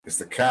It's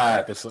the Kai.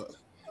 Episode.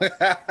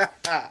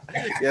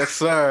 Yes,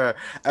 sir.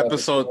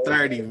 Episode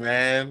 30,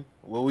 man.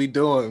 What we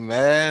doing,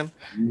 man?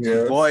 It's your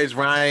Yes. boys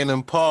Ryan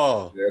and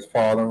Paul. Yes,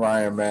 Paul and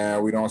Ryan,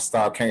 man. We don't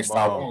stop, can't Come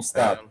stop, on, won't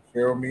stop. man.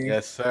 Feel me?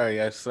 Yes, sir.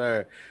 Yes,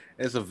 sir.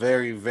 It's a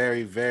very,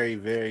 very, very,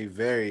 very,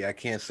 very, I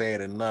can't say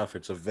it enough.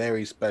 It's a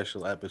very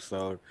special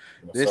episode.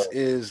 Yes, This sir.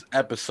 is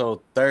episode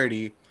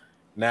 30.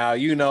 Now,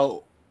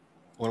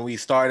 when we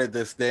started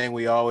this thing,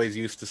 we always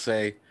used to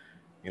say,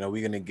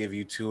 we're going to give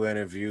you two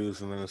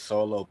interviews and then a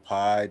solo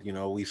pod.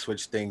 We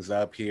switch things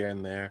up here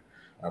and there.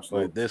 But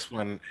Absolutely. this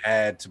one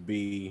had to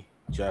be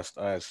just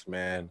us,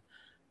 man.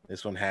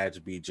 This one had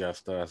to be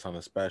just us on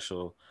a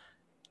special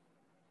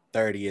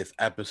 30th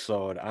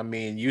episode. I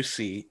mean, you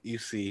see.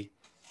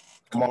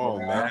 Come Come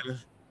on on, man. now.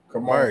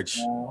 Come on Merch.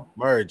 now.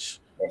 Merch.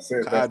 That's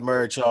it. That's COD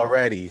merch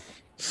already.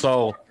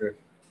 So it.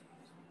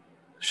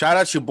 shout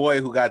out your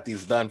boy who got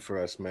these done for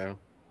us, man.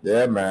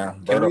 Yeah,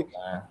 man. Can Berto, we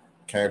man.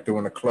 Came through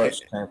in the clutch.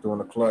 Came through in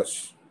the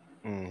clutch.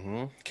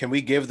 Can we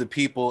give the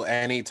people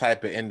any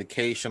type of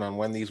indication on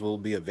when these will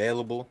be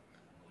available?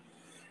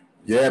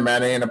 Yeah, man.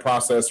 They in the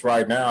process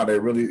right now. They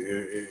really,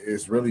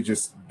 it's really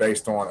just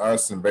based on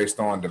us and based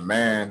on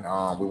demand.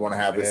 We want to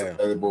have this Yeah.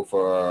 available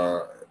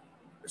for,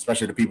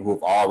 especially the people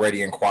who've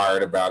already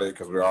inquired about it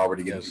because we're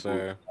already getting Yes, people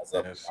sir.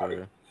 up Yes, about it.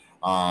 sir.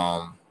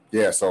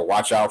 Yeah, so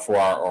watch out for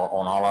our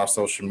on all our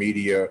social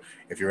media.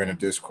 If you're in the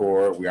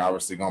Discord, we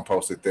obviously gonna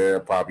post it there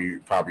probably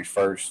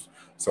first.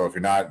 So if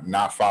you're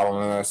not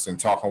following us and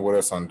talking with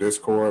us on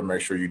Discord, make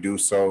sure you do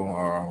so.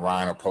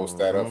 Ryan will post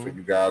that up for Mm-hmm.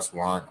 you guys who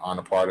aren't on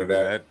a part of Do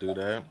that. that. Do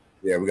that.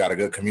 Yeah, we got a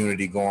good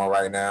community going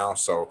right now.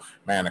 So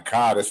man, the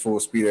COD is full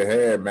speed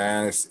ahead,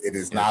 man. It is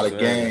Yes, not a sir.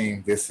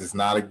 game. This is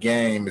not a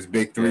game. It's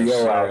big three Yes,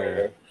 zero out sir.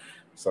 here.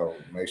 So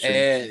make sure you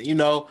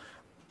And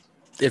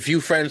if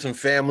you friends and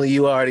family,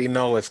 you already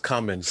know it's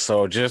coming.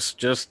 So just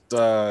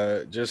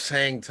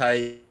hang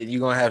tight.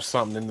 You're gonna have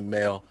something in the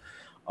mail.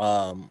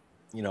 Um,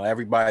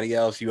 everybody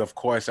else, you of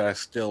course are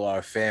still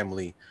our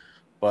family.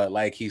 But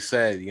like he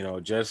said,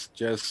 just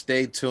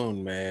stay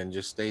tuned, man.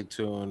 Just stay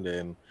tuned,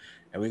 and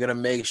we're gonna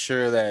make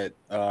sure that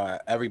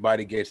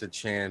everybody gets a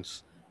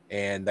chance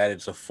and that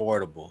it's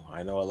affordable.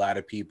 I know a lot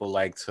of people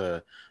like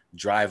to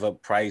drive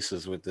up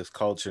prices with this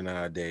culture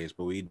nowadays,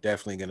 but we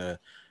definitely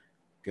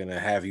gonna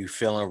have you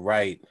feeling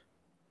right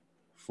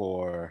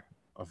for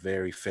a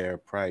very fair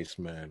price,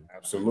 man. But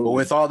absolutely.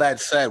 with all that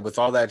said, we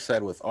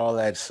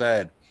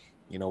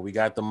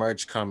got the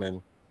merch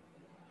coming.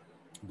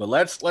 But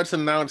let's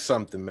announce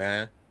something,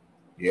 man.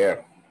 Yeah,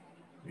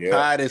 yeah.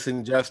 COD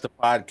isn't just a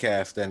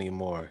podcast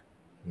anymore.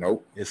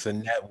 Nope. It's a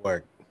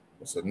network.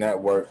 It's a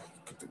network.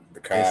 The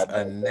It's COD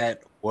a network.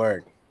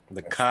 network. The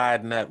That's it.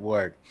 COD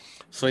network.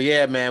 So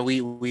yeah, man,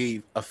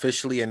 we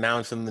officially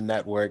announcing the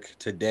network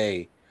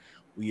today.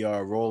 We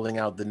are rolling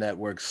out the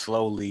network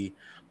slowly.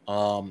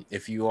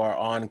 If you are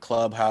on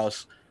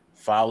Clubhouse,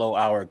 follow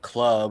our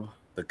club,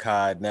 the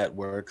COD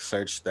network,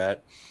 search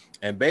that.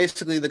 And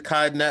basically the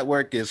COD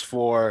network is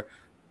for,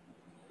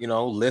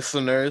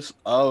 listeners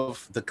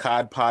of the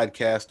COD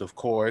podcast, of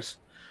course,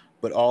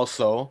 but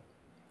also,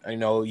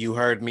 you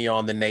heard me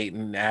on the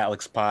Nathan and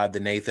Alex pod, the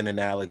Nathan and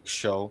Alex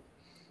show.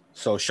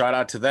 So shout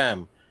out to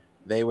them.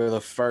 They were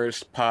the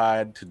first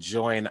pod to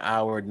join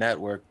our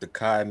network, the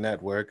COD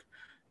network.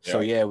 So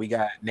Yeah, yeah, we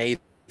got Nathan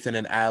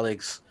and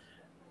Alex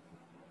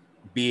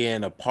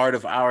being a part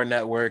of our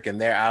network, and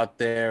they're out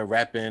there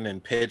repping in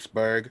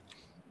Pittsburgh.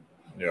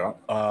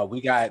 yeah,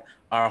 We got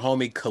our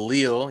homie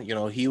Khalil.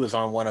 He was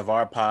on one of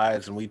our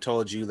pods, and we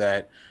told you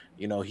that,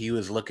 he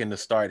was looking to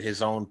start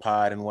his own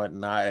pod and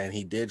whatnot, and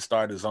he did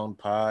start his own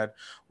pod.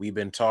 We've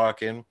been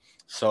talking,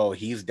 so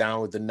he's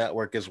down with the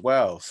network as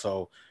well.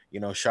 So,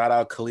 shout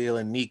out Khalil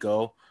and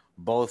Nico,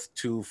 both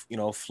two,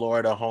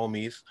 Florida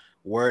homies.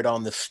 Word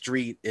on the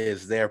street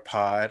is their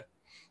pod.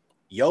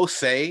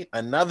 Yosei,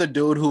 another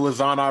dude who was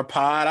on our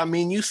pod. I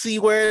mean, you see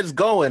where it's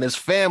going. It's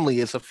family.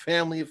 It's a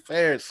family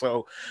affair.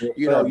 So, good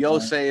fair, man.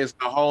 Yosei is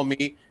the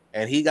homie,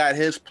 and he got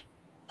his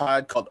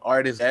pod called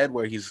Art is Ed,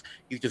 where he's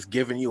just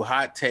giving you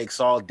hot takes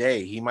all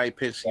day. He might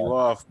piss you Yeah,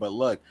 off, but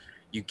look,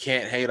 you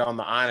can't hate on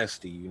the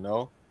honesty.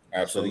 So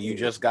absolutely.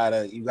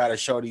 you gotta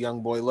show the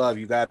young boy love.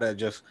 You gotta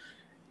just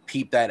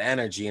peep that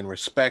energy and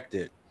respect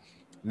it.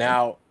 And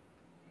Now,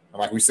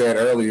 like we said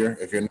earlier,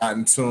 if you're not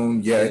in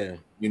tune yet,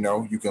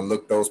 yeah. you can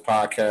look those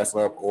podcasts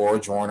up or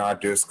join our We're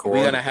Discord.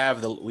 gonna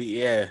have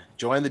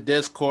join the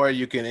Discord.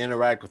 You can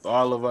interact with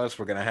all of us.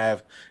 We're gonna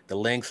have the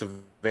links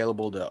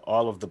available to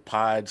all of the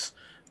pods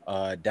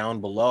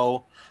down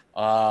below.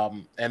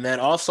 And then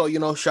also,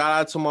 shout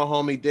out to my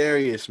homie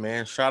Darius,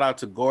 man. Shout out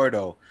to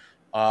Gordo.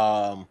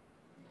 Um,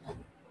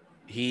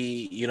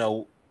 he,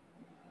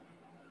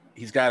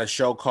 he's got a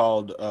show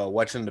called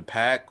What's in the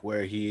Pack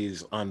where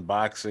he's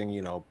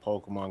unboxing,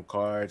 Pokemon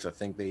cards. I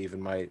think they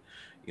even might,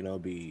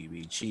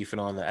 be chiefing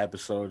on the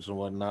episodes and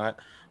whatnot.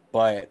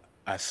 But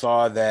I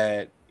saw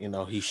that,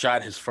 he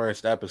shot his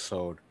first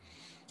episode.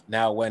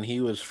 Now, when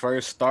he was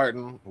first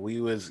starting, we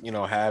was,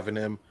 having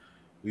him,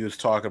 we was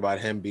talking about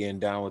him being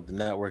down with the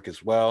network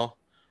as well.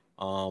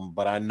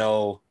 But I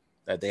know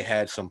that they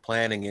had some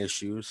planning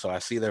issues. So I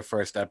see their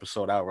first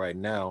episode out right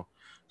now.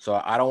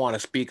 So I don't want to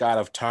speak out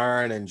of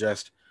turn and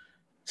just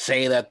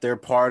say that they're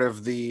part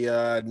of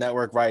the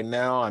network right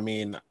now. I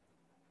mean,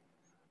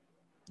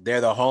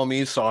 they're the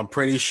homies, so I'm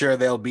pretty sure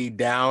they'll be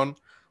down.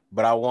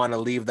 But I want to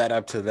leave that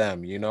up to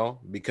them,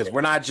 because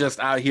we're not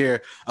just out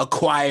here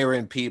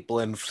acquiring people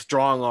and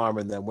strong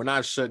arming them. We're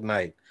not Suge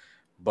Knight,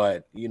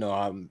 but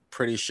I'm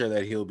pretty sure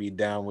that he'll be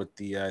down with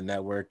the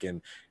network,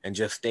 and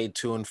just stay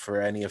tuned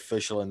for any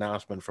official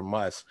announcement from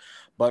us.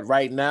 But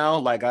right now,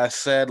 like I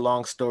said,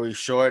 long story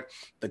short,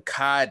 the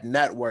COD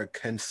network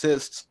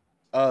consists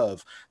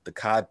of the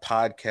COD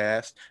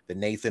podcast, the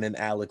Nathan and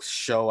Alex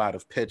show out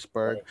of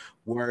Pittsburgh,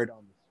 Word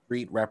on the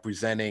Street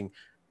representing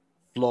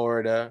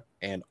Florida,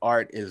 and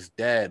Art is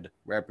Dead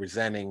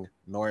representing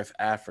North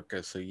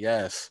Africa. So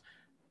yes,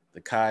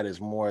 the COD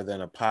is more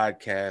than a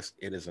podcast,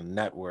 it is a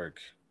network.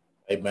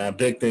 Hey man,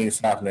 big things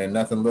happening.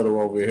 Nothing little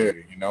over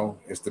here.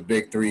 It's the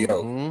big 3-0.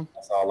 Mm-hmm.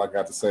 That's all I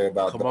got to say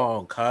about Come that.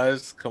 on,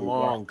 cuz. Come We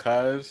on,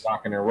 cuz.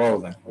 rocking and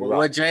rolling. We rock.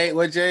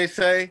 What Jay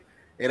say?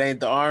 It ain't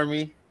the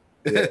army.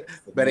 Yeah,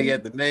 Better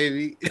get the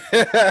Navy.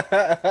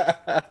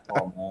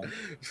 oh, man.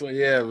 So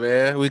yeah,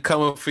 man. We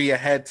coming for your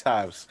head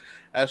tops.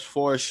 That's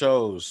 4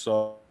 shows.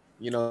 So,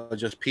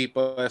 just peep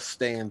us,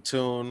 stay in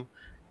tune.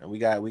 And we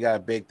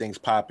got big things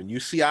popping. You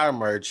see our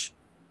merch.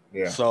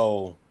 Yeah.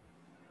 So,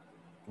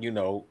 you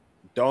know,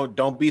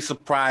 don't be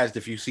surprised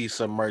if you see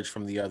some merch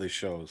from the other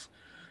shows.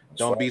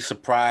 Don't be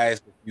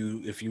surprised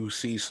if you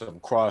see some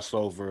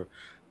crossover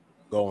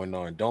going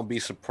on. Don't be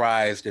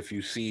surprised if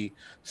you see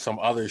some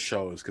other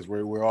shows, because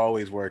we're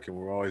always working,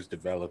 we're always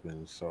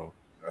developing. So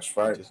that's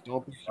right. Just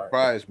don't be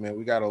surprised, man.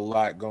 We got a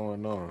lot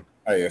going on.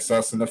 Hey, it's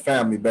us and the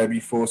family, baby.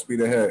 Full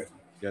speed ahead.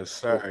 Yes,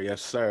 sir.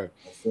 Yes, sir.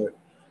 That's it.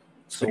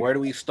 So where do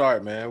we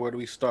start, man? Where do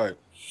we start?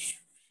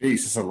 Jeez,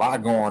 it's a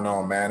lot going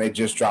on, man. They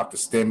just dropped the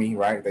STEMI,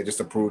 right? They just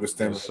approved the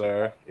STEMI. Yes,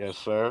 sir. Yes,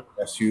 sir.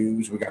 That's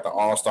huge. We got the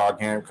All-Star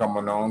game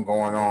going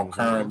on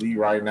currently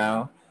right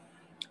now.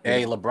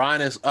 Hey,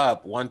 LeBron is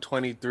up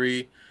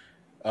 123.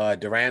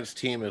 Durant's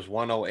team is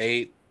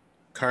 108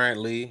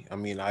 currently. I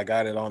mean, I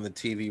got it on the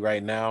TV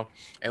right now.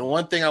 And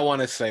one thing I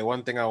want to say,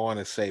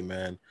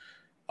 man.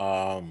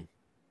 I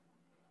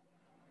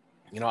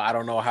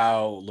don't know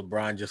how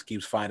LeBron just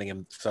keeps finding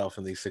himself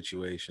in these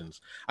situations.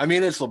 I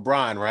mean, it's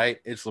LeBron, right?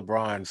 It's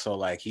LeBron, so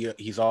like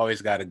he's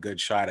always got a good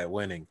shot at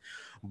winning.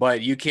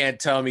 But you can't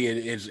tell me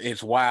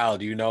it's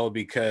wild,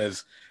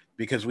 because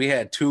we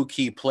had 2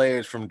 key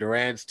players from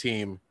Durant's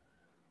team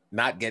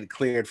not get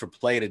cleared for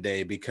play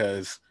today,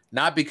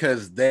 not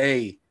because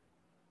they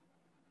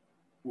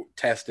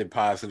tested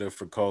positive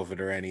for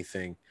COVID or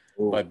anything,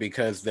 but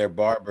because their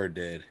barber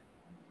did.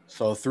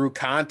 So through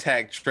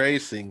contact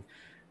tracing,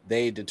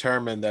 they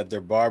determined that their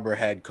barber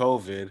had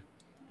COVID,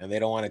 and they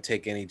don't want to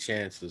take any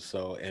chances.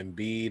 So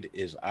Embiid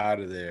is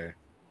out of there.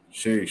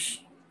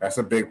 Sheesh. That's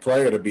a big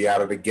player to be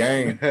out of the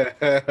game. Yes.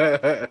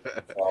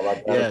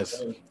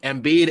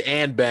 Embiid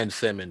and Ben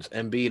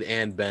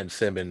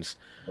Simmons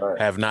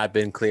have not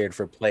been cleared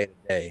for play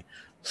today.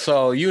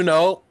 So,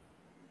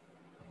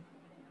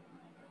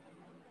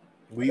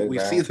 we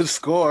see the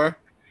score.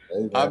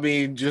 I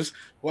mean,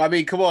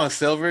 come on,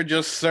 Silver.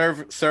 Just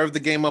serve the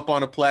game up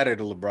on a platter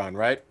to LeBron,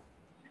 right?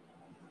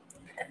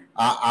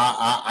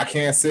 I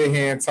can't sit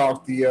here and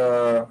talk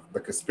the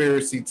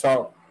conspiracy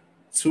talk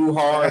too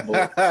hard,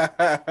 but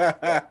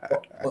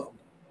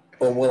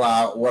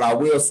what I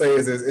will say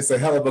is it's a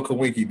hell of a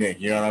coinky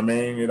dink. You know what I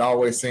mean? It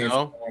always seems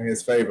in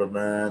his favor,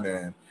 man.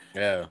 And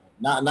yeah,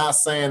 not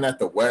saying that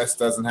the West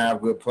doesn't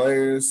have good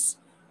players,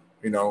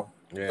 Yeah.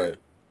 But,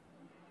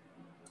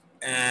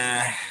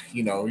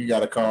 you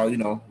gotta call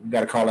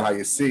it how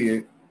you see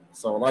it.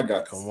 So all I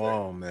got. Come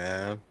on,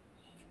 man.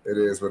 It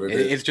is what it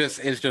is.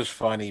 It's just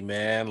funny,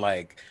 man.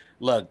 Like,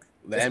 look,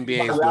 the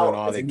NBA is doing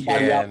all they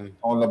can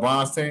on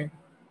LeBron's team.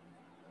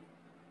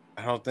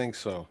 I don't think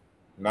so.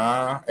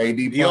 Nah, AD.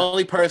 The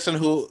only person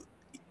who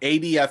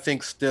AD, I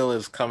think, still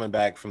is coming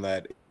back from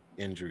that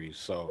injury,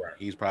 so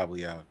he's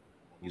probably out.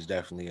 He's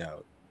definitely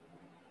out.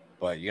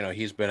 But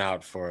he's been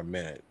out for a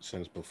minute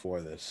since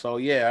before this. So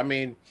yeah, I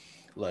mean,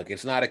 look,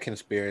 it's not a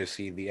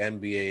conspiracy. The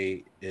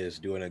NBA is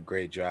doing a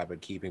great job at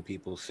keeping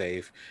people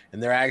safe,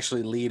 and they're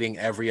actually leading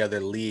every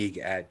other league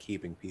at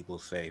keeping people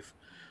safe.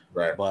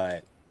 Right.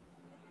 But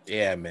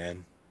yeah,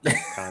 man,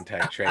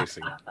 contact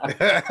tracing.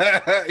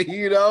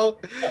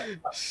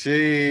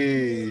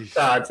 Sheesh.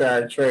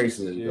 Contact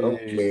tracing.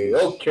 Sheesh.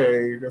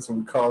 Okay, that's what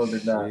we calling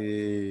it now.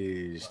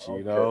 Sheesh.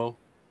 Okay.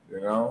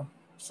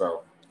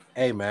 So.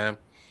 Hey, man.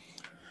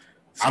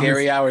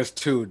 Scary Hours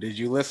 2. Did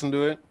you listen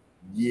to it?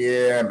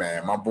 Yeah,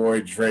 man, my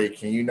boy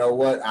Drake. And you know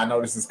what? I know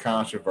this is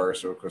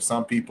controversial because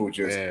some people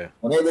just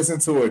when they listen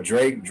to a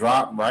Drake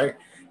drop, right?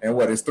 And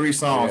it's 3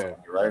 songs,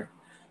 right?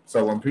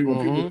 So when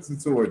people listen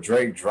to a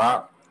Drake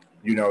drop,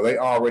 they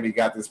already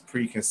got this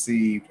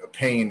preconceived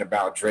opinion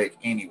about Drake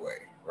anyway,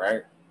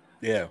 right?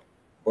 Yeah.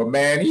 But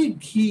man,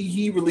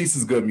 he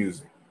releases good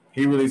music.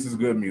 He releases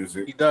good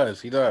music. He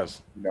does.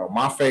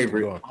 My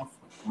favorite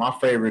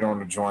on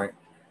the joint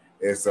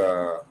is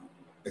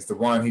It's the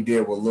one he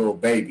did with Lil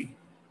Baby,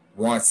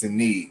 Wants and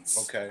Needs.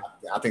 Okay.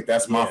 I think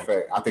that's my Yeah.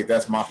 favorite. I think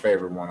that's my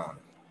favorite one on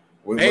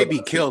it.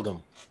 Baby killed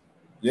him.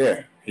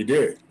 Yeah, he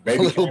did.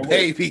 Baby Little came with it.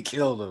 baby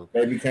killed him.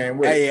 Baby came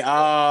with it. Hey,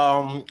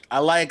 I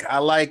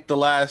like the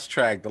last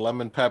track, the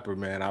Lemon Pepper,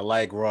 man. I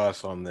like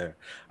Ross on there.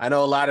 I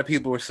know a lot of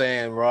people were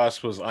saying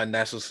Ross was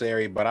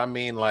unnecessary, but I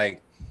mean,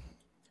 like,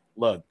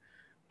 look,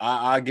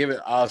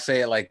 I'll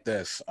say it like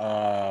this.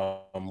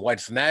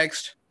 What's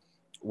next?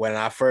 When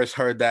I first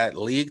heard that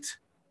leaked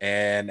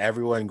and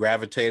everyone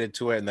gravitated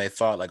to it and they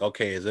thought like,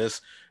 okay, is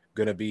this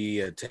gonna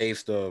be a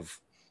taste of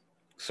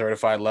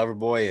Certified Lover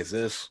Boy? Is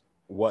this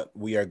what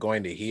we are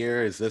going to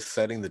hear? Is this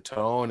setting the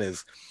tone?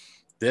 Is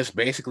this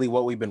basically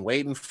what we've been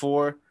waiting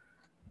for?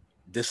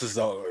 This is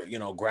a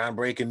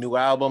groundbreaking new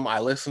album. I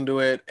listened to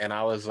it and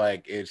I was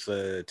like, it's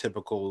a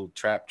typical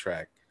trap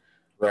track.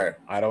 Right.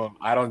 I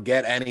don't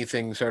get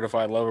anything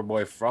Certified Lover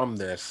Boy from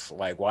this.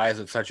 Like, why is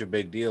it such a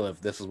big deal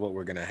if this is what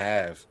we're gonna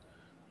have?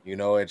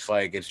 It's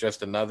like it's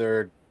just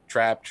another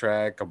trap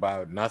track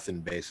about nothing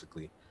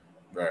basically.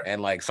 Right.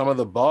 And like some of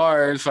the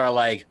bars are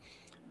like,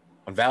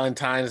 on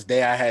Valentine's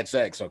Day I had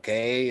sex,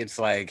 okay? It's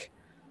like,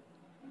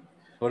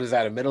 what is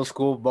that, a middle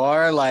school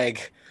bar?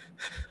 Like,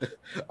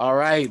 all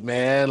right,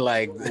 man.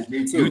 Like, Me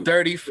you too.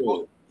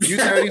 34, you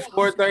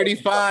 34,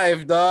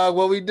 35, dog.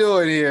 What we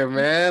doing here,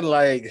 man?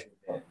 Like,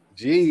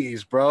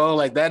 geez, bro.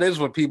 Like, that is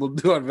what people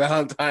do on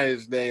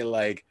Valentine's Day.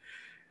 Like,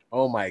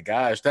 oh my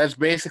gosh. That's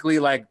basically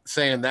like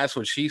saying that's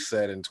what she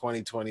said in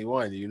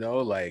 2021,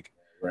 Like,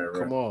 Right. Right.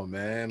 come on,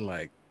 man.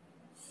 Like,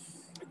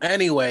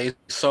 anyway,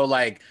 so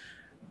like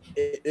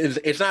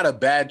it's not a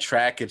bad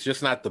track, it's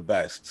just not the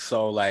best.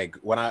 So like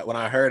when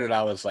I heard it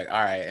I was like,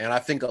 all right. And I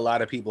think a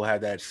lot of people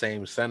had that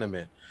same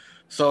sentiment.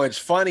 So it's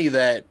funny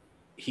that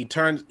he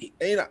turns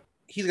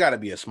he's got to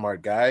be a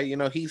smart guy.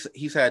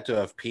 He's had to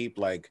have peeped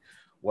like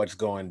what's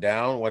going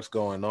down, what's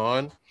going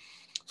on.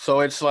 So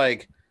it's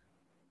like,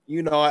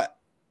 I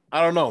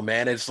don't know,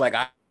 man. It's like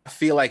I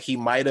feel like he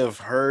might have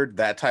heard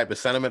that type of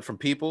sentiment from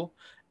people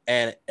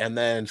and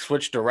then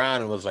switched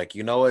around and was like,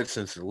 you know what,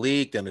 since it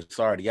leaked and it's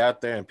already out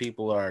there and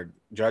people are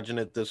judging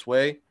it this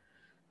way,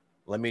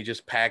 let me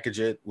just package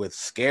it with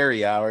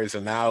scary hours.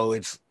 And now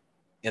it's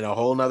in a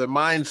whole nother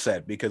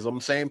mindset because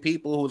I'm saying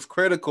people who's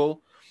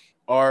critical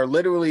are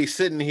literally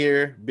sitting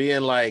here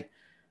being like,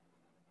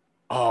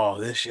 oh,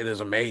 this shit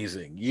is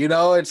amazing.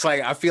 It's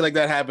like I feel like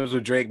that happens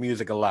with Drake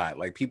music a lot.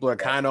 Like people are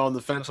kind of on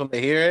the fence when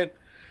they hear it.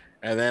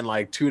 And then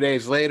like 2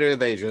 days later,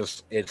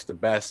 it's the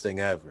best thing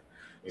ever.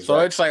 So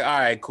Exactly. it's like, all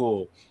right,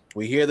 cool.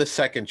 We hear the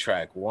second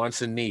track,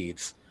 Wants and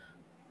Needs.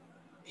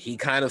 He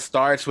kind of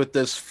starts with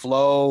this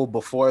flow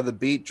before the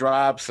beat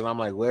drops. And I'm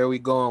like, where are we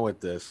going with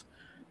this?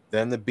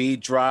 Then the beat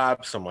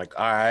drops. I'm like,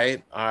 all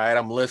right,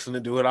 I'm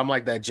listening to it. I'm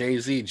like that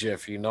Jay-Z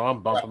gif, I'm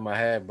Right. bumping my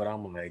head, but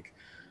I'm like,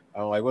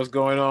 what's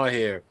going on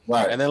here?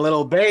 Right. And then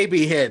Little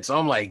Baby hits.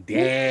 I'm like,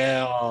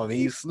 damn,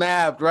 he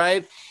snapped,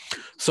 right?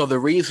 So the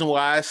reason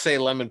why I say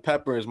Lemon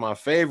Pepper is my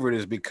favorite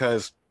is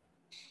because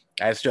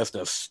that's just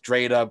a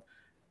straight up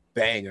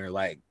banger.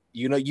 Like,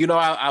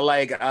 I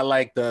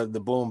like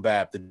the boom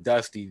bap, the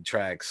dusty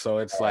tracks. So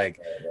it's like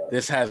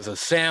this has a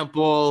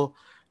sample.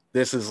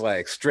 This is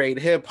like straight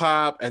hip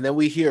hop, and then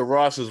we hear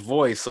Ross's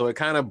voice, so it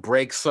kind of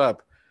breaks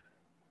up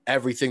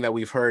everything that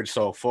we've heard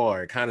so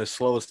far. It kind of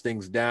slows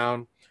things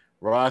down.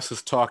 Ross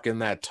is talking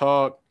that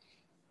talk,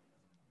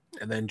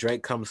 and then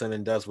Drake comes in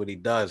and does what he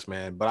does,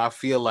 man. But I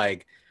feel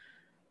like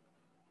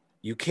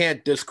you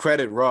can't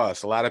discredit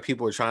Ross. A lot of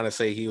people are trying to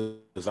say he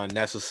was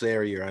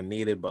unnecessary or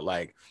unneeded, but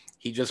like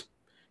he just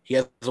he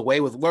has a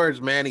way with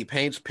words, man. He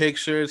paints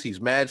pictures.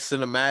 He's mad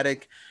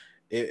cinematic.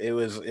 It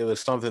was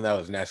something that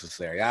was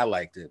necessary. I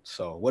liked it.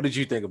 So, what did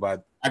you think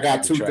about I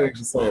got the two things tracks?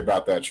 to say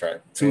about that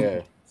track. Two Yeah,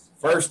 things.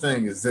 First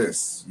thing is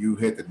this: you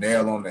hit the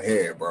nail on the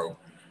head, bro.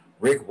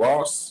 Rick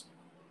Ross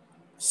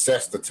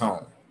sets the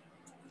tone.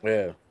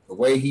 yeah, The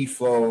way he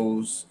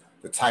flows,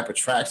 the type of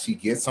tracks he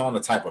gets on, the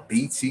type of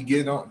beats he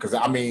get on. Because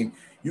I mean,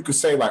 you could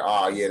say like,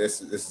 "Oh yeah, this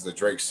is a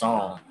Drake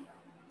song,"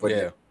 but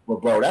yeah.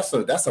 bro, that's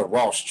a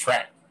Ross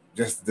track.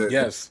 Just the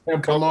Yes.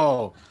 Come tempo,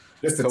 on,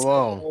 just the come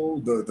on. tempo,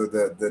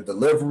 the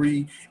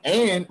delivery,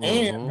 and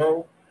Mm-hmm.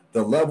 bro,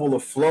 the level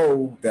of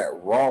flow that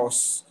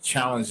Ross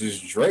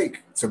challenges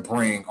Drake to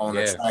bring on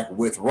the Yeah. track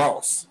with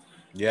Ross.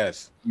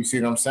 Yes. You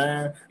see what I'm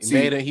saying? He See,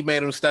 made it. He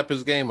made him step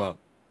his game up.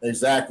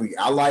 exactly.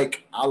 I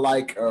like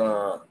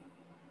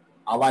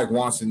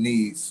wants and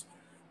needs,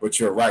 but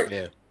you're right.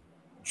 Yeah.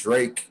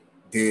 Drake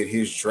did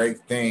his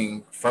Drake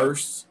thing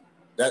first.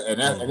 And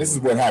this is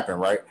Mm-hmm. what happened,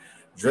 right?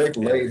 Drake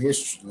Yeah.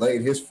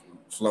 laid his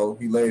flow,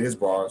 he laid his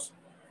bars,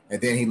 and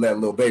then he let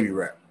Lil Baby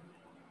rap.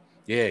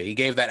 Yeah. He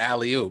gave that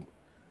alley oop.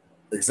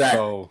 Exactly.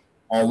 So.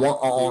 On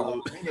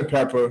Lemon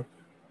Pepper,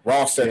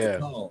 Ross set the Yeah.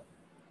 tone.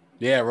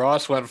 Yeah.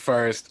 Ross went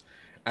first,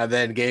 and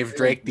then gave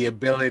Drake the To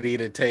ability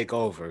to take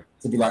over.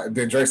 be like,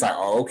 then Drake's like,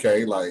 oh,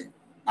 okay, like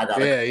I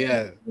gotta Yeah. come in,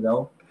 Yeah. you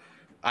know.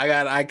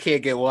 I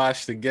can't get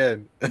washed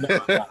again. No,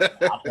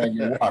 I can't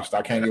get washed.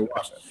 I can't get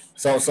washed.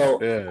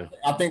 So Yeah.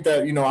 I think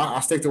that I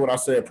stick to what I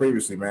said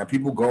previously, man.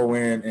 People go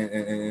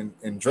in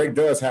and Drake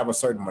does have a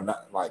certain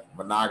like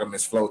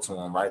monogamous flow to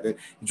him, right?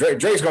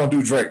 Drake's gonna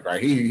do Drake,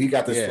 right? He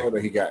got this Yeah. flow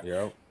that he got.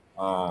 Yep.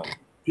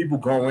 People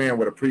go in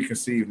with a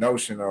preconceived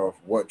notion of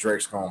what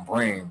Drake's gonna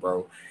bring,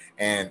 bro.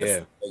 And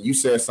Yeah. you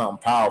said something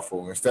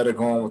powerful. Instead of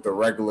going with the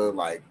regular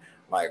like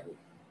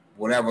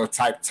whatever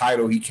type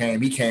title he came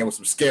with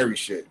some scary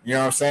shit. You know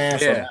what I'm saying?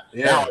 So Yeah.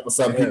 now all Yeah. of a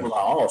sudden Yeah. people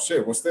are like, oh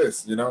shit, what's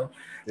this? Yeah. Now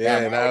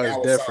it's Now it's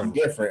something different.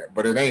 different,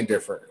 but it ain't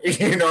different.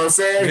 You know what I'm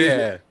saying?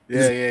 Yeah. He's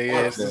Yeah. Yeah. Yeah.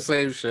 It's the marketing.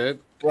 same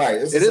shit. Right.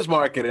 It's It just is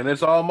marketing.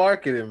 It's all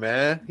marketing,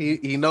 man.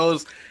 He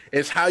knows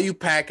it's how you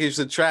package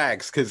the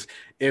tracks. Because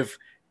if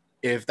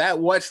if that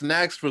What's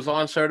Next was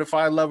on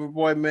Certified Lover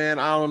Boy, man,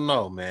 I don't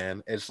know,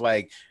 man. It's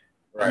like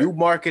right. you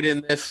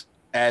marketing this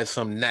as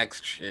some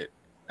next shit,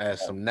 as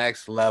some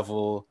next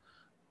level,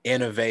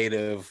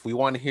 innovative. We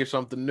want to hear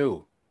something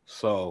new.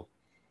 So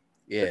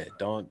yeah,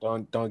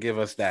 don't give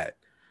us that.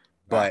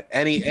 Nah. But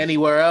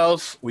anywhere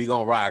else, we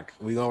gonna rock.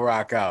 We gonna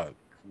rock out.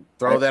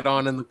 Throw Right. that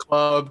on in the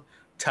club.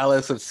 Tell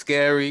us it's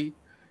scary.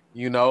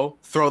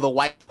 Throw the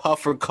white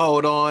puffer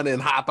coat on and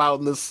hop out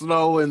in the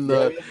snow in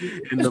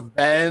the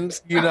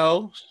bends.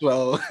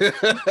 So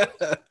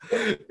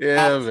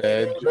yeah,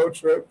 man. No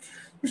trip.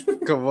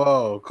 Come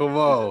on, come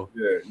on.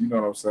 Yeah, you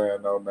know what I'm saying,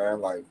 though, man.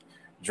 Like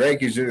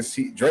Drake is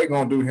Drake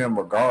gonna do him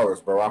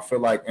regardless, bro. I feel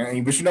like,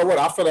 but you know what?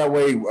 I feel that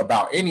way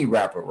about any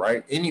rapper,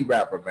 right? Any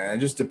rapper, man. It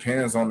just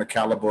depends on the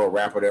caliber of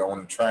rapper they're on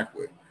the track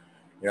with.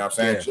 You know what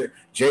I'm Yeah, saying?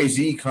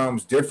 Jay-Z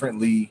comes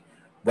differently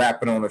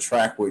rapping on the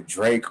track with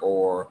Drake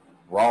or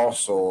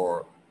Ross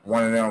or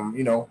one of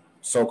them,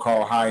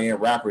 so-called high-end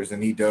rappers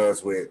than he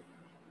does with,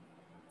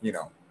 you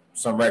know,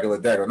 some regular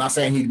degular. Not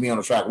saying he'd be on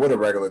the track with a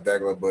regular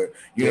degular, but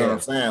you know what I'm yeah,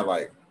 saying?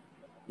 Like,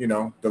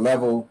 the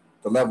level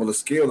of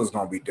skill is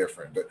gonna be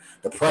different.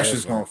 The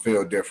pressure's different. gonna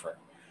feel different.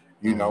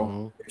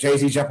 Hmm. If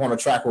Jay-Z jump on the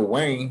track with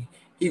Wayne,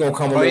 he gonna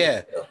come a Oh little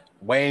yeah,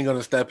 Wayne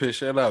gonna step his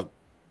shit up.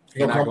 he He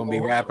gonna not come a gonna be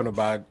little rapping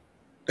about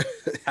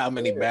how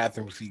many yeah,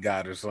 bathrooms he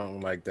got or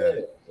something like that.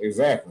 yeah,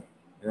 exactly.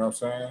 You know what I'm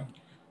saying?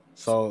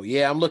 So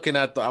yeah, I'm looking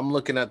at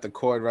the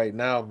court right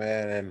now,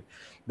 man, and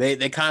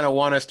they kind of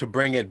want us to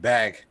bring it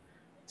back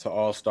to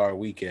All Star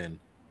Weekend.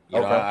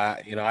 Okay.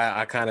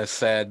 I kind of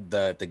said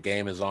that the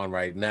game is on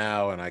right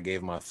now, and I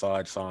gave my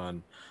thoughts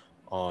on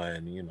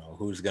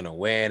who's gonna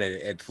win.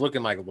 It's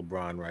looking like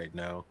LeBron right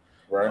now.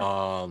 Right.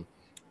 Um,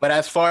 but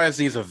as far as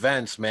these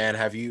events, man,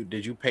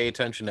 did you pay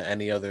attention to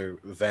any other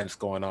events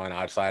going on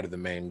outside of the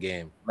main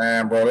game?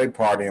 Man, bro, they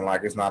partying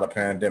like it's not a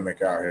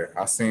pandemic out here.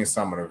 I seen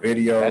some of the That's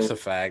videos a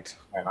fact.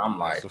 and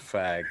That's a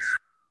fact.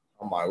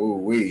 ooh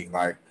wee.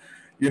 Like,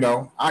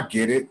 I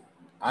get it.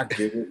 I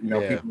get it.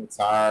 Yeah. People are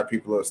tired,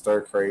 people are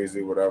stir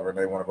crazy, whatever, and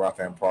they want to go out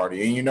there and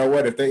party. And you know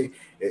what? If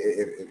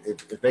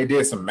they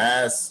did some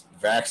mass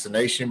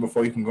vaccination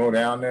before you can go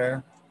down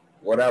there,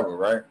 whatever,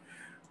 right?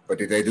 But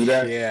did they do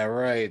that? Yeah,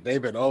 right.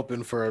 They've been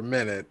open for a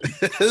minute.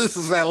 This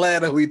is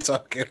Atlanta we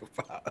talking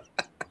about.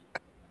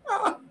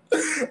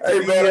 Hey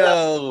man,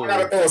 I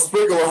gotta Yo. throw a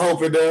sprinkle of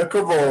hope in there.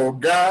 Come on,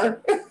 guy.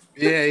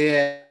 Yeah,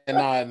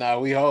 yeah. No,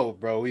 we hope,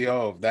 bro. We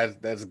hope.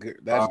 That's good.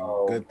 That's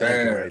Oh good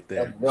thinking man, right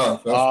that's there.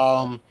 rough.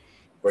 Um,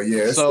 But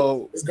yeah,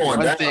 so it's going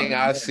one down. thing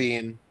I've Man.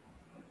 seen,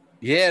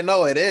 yeah,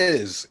 no, it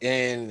is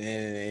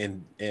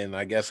in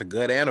I guess a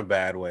good and a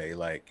bad way.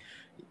 Like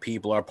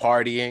people are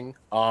partying.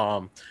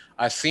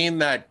 I seen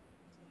that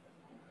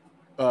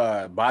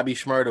Bobby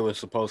Shmurda was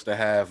supposed to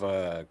have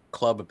a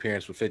club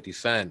appearance with 50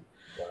 Cent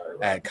Right,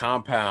 right. at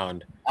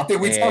Compound. I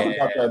think we talked And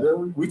about that, didn't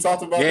we? We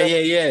talked about yeah, that. yeah,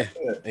 yeah.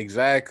 Yeah.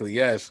 Exactly,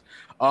 yes.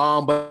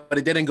 But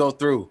it didn't go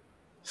through.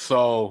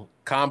 So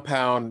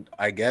Compound,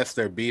 I guess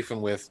they're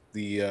beefing with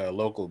the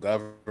local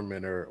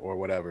government or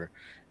whatever.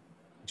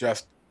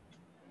 Just,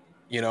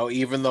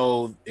 even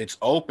though it's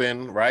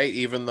open, right?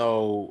 Even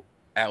though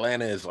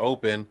Atlanta is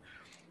open,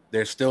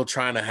 they're still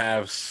trying to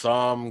have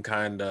some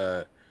kind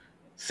of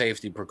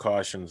safety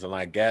precautions. And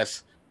I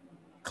guess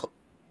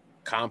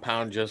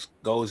Compound just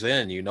goes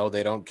in,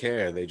 they don't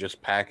care. They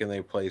just pack and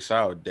they place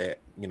out day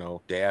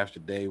after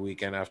day,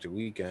 weekend after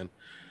weekend.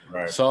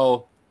 Right.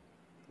 So,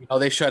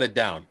 they shut it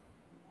down.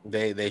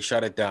 They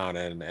shut it down,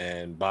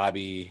 and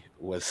Bobby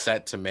was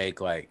set to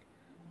make like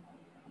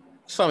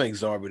some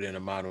exorbitant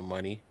amount of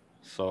money.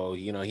 So,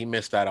 he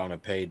missed out on a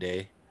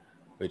payday,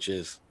 which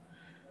is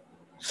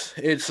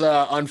it's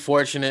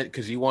unfortunate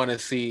because you want to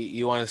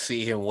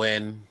see him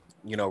win,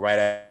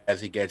 right as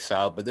he gets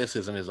out, but this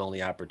isn't his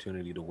only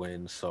opportunity to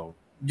win. So,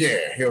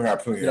 Yeah, he'll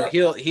have plenty of.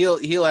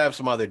 he'll have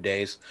some other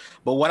days.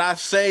 But what I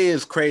say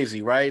is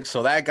crazy, right?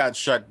 So that got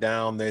shut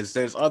down.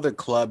 There's other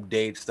club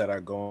dates that are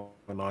going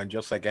on,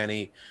 just like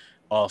any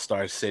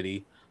all-star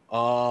city.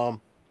 Um,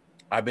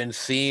 I've been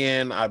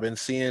seeing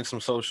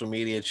some social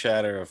media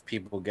chatter of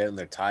people getting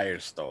their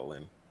tires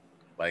stolen,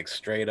 like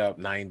straight up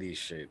 90s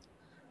shit,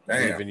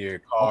 Damn. leaving your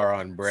car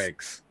on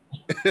bricks.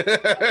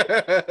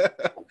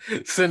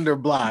 Cinder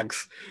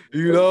blocks,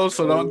 so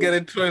don't get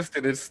it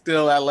twisted. It's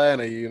still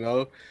Atlanta.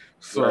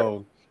 Right.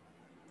 So,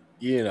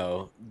 you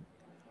know,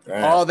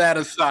 Damn. all that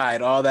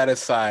aside,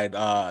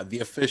 the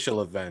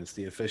official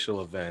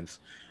events.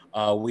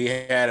 We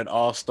had an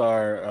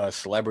all-star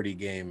celebrity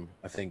game,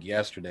 I think,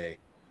 yesterday.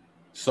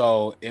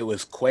 So it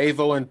was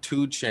Quavo and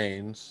Two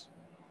Chains,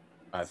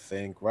 I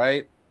think,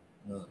 right?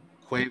 Mm.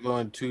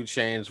 Quavo and Two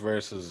Chains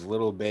versus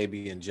Little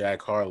Baby and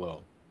Jack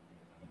Harlow.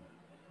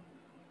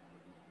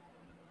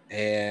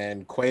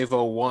 And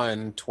Quavo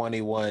won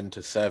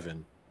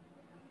 21-7.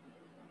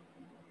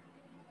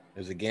 It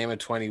was a game of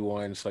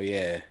 21. So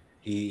yeah,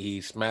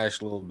 he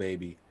smashed Little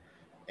Baby.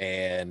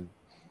 And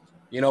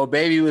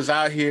Baby was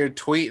out here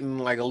tweeting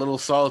like a little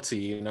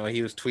salty.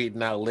 He was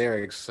tweeting out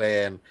lyrics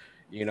saying,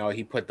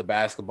 he put the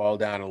basketball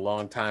down a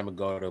long time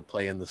ago to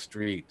play in the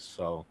streets.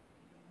 So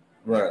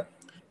Right.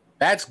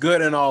 that's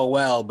good and all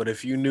well, but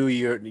if you knew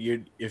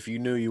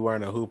you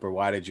weren't a hooper,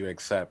 why did you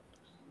accept?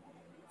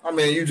 I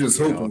mean, you just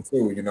You know, hooping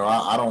too.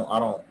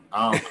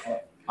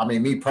 I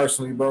mean, me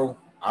personally, bro,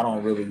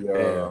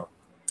 yeah,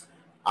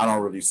 I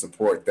don't really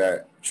support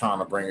that trying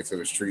to bring it to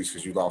the streets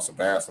because you lost a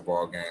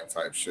basketball game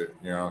type shit.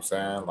 You know what I'm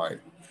saying? Like,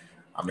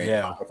 I mean,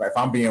 yeah, if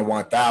I'm being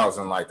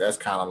 1,000, like that's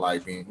kind of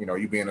like being,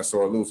 you being a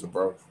sore loser,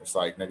 bro. It's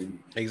like, nigga,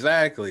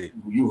 exactly.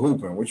 you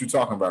hooping. What you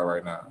talking about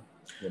right now?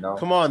 You know?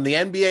 Come on, the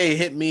NBA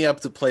hit me up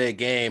to play a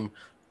game.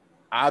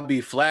 I'd be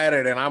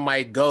flattered and I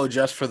might go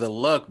just for the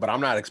look, but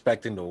I'm not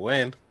expecting to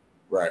win.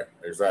 Right.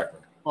 Exactly.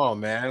 Oh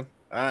man,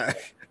 I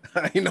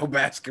ain't no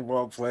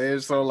basketball player,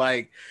 so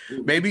like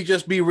maybe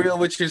just be real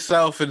with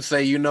yourself and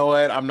say, you know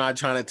what, I'm not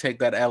trying to take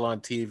that L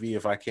on TV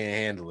if I can't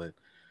handle it.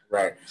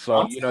 Right.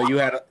 So you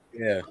had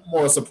yeah.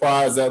 more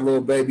surprised that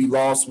little baby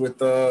lost with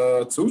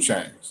Two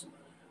Chains.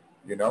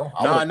 I would No,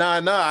 have. no,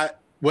 no.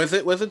 Was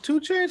it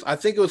Two Chains? I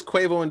think it was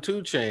Quavo and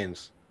Two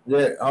Chains.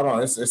 Yeah, hold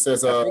on. It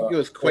says I think it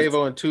was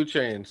Quavo and Two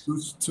Chains.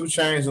 two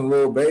Chains and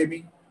little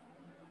baby.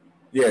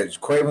 Yeah, it's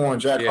Quavo and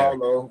Jack Yeah.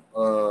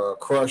 Harlow,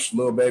 Crush,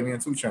 Lil Baby,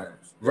 and Two Chains.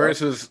 Yep.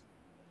 Versus.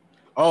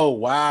 Oh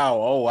wow.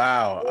 Oh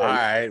wow. All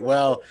Yeah. right.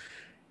 Well,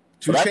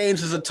 So Two that's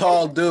Chains is a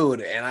tall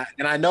dude, and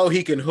I know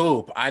he can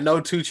hoop. I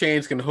know Two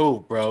Chains can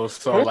hoop, bro.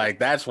 So like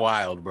that's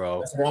wild,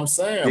 bro. what I'm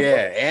saying, bro.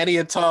 Yeah, and he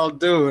a tall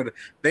dude.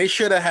 They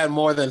should have had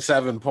more than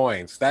 7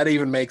 points. That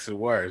even makes it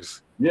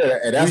worse. Yeah,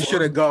 and You that's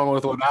should have gone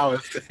with what I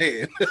was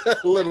saying.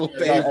 Little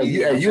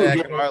baby and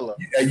Jack Harlow.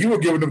 you were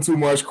giving them too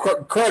much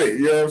credit.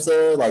 You know what I'm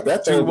saying? Like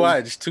that Too third,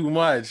 much, too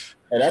much.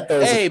 and that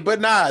third. Hey,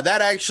 but nah,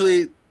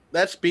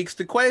 that speaks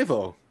to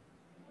Quavo.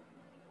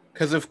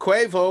 Because if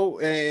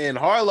Quavo and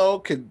Harlow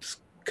could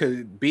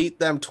beat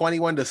them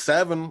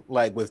 21-7,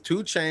 like with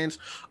Two Chains,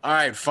 all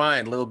right,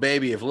 fine, Little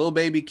Baby. If Little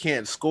Baby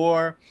can't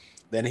score,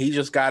 then he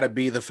just got to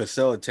be the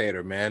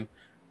facilitator, man.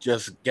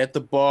 Just get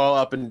the ball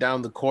up and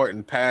down the court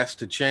and pass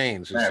to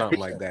Chains or Man, something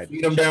like that.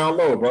 feed them down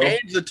low, bro.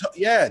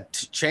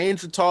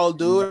 Chains a tall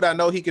dude. I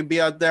know he could be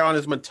out there on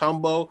his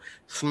Matumbo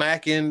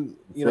smacking,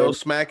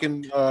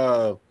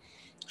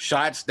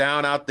 shots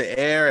down out the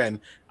air,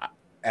 and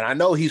I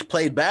know he's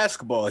played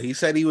basketball. He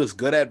said he was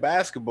good at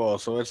basketball,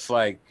 so it's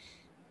like,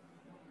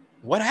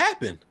 what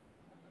happened?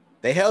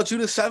 They held you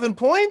to 7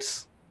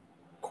 points?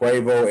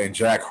 Quavo and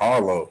Jack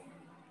Harlow.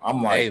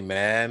 I'm like, Hey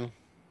man,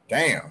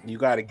 damn. you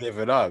got to give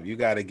it up. You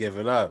got to give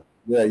it up.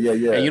 Yeah, yeah,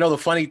 yeah. And the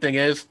funny thing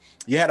is,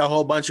 you had a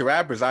whole bunch of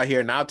rappers out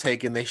here now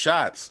taking their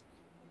shots.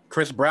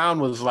 Chris Brown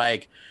was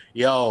like,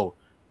 yo,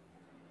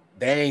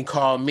 they ain't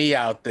called me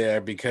out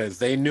there because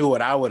they knew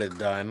what I would have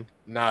done.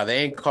 Nah, they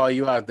ain't call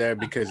you out there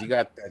because you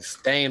got that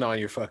stain on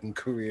your fucking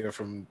career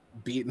from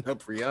beating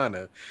up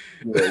Rihanna.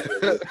 They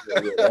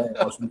ain't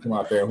want you to come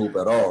out there and hoop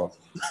at all.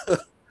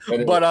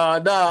 But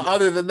no,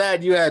 other than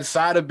that, you had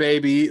Sada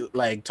Baby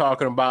like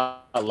talking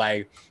about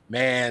like,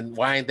 man,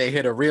 why ain't they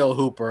hit a real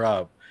hooper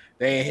up?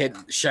 They ain't hit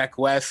Sheck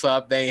West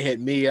up. They ain't hit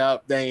me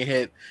up. They ain't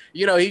hit.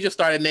 He just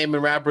started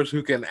naming rappers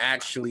who can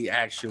actually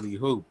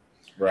hoop.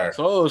 Right.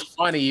 So it was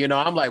funny.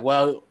 I'm like,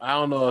 well, I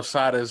don't know if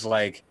Sada's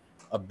like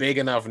a big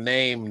enough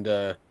name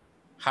to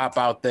hop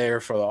out there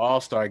for the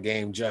All-Star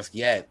game just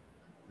yet.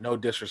 No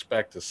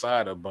disrespect to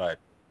Sada, but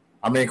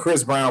I mean,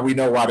 Chris Brown, we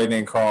know why they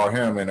didn't call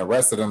him, and the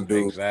rest of them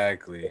dudes,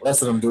 exactly. The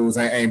rest of them dudes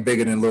ain't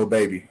bigger than Lil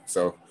Baby.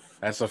 So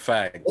that's a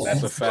fact.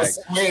 That's a fact.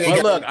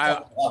 But look,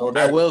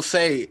 I will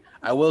say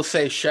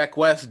Sheck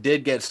West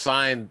did get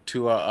signed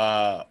to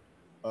a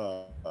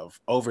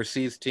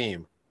overseas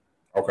team.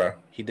 Okay.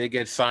 He did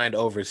get signed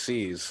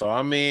overseas. So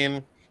I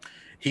mean,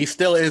 he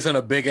still isn't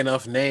a big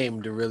enough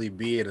name to really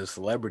be in a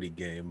celebrity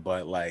game,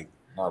 but like,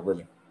 not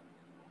really.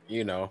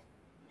 He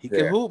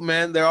can hoop,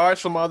 man. There are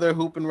some other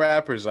hooping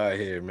rappers out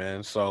here,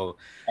 man. So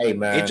hey,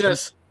 man,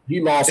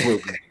 he lost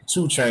with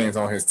 2 Chains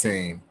on his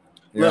team.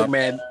 Look,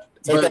 man.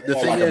 But the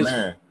thing is,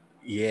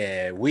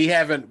 yeah, we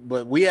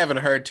haven't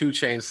heard 2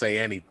 Chains say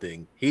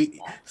anything.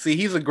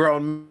 He's a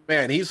grown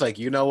man. He's like,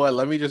 you know what?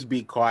 Let me just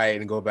be quiet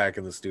and go back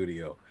in the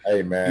studio.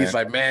 Hey, man. He's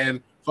like,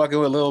 man, fucking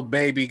with Lil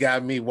Baby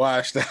got me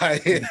washed out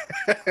here.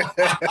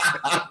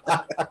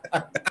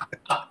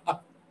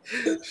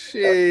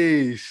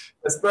 Sheesh.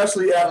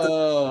 especially after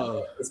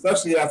Oh,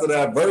 especially after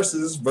that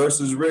versus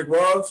Rick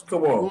Ross.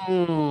 Come on,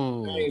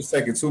 mm. he's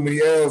taking too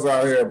many L's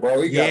out here,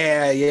 bro. He got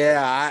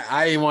Yeah.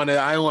 I didn't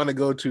want to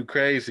go too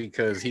crazy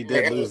because he hey,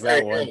 did lose hey,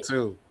 that one hey,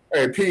 too.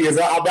 hey, P is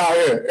I'm out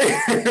here.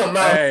 I'm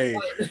out Hey,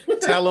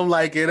 tell him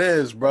like it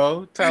is,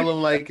 bro. Tell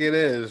him like it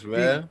is,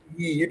 man.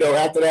 you know,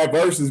 after that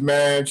versus,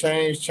 man,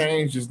 change.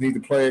 Just need to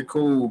play it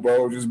cool,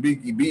 bro. Just be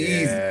easy. You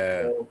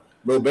Yeah. know?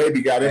 Little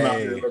baby got him out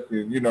here Hey,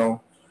 looking,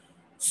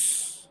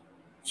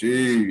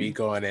 gee, speak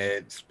on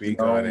it. you Speak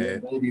know, on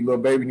it. little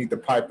baby need to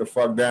pipe the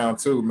fuck down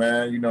too,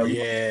 man.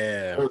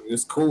 Yeah.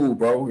 It's cool,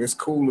 bro. It's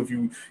cool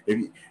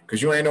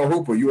because you ain't no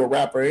hooper. You a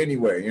rapper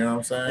anyway. You know what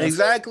I'm saying? So,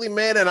 Exactly,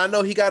 man. And I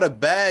know he got a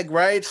bag,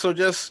 right? So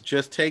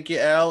just take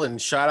your L and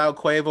shout out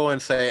Quavo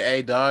and say,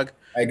 "Hey, dog."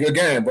 hey, good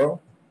game, bro.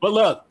 But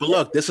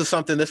look, this is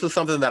something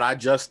that I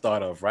just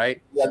thought of,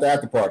 right? You at the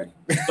after party.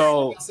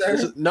 So this Saying?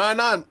 is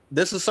no.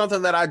 This is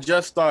something that I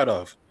just thought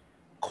of.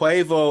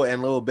 Quavo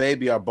and Lil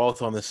Baby are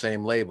both on the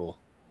same label,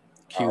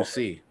 Oh, okay.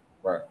 QC,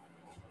 Right.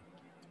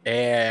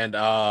 and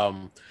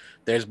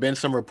there's been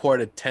some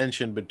reported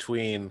tension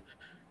between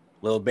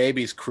Lil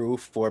Baby's crew,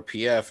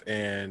 4PF,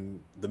 and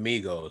the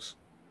Migos.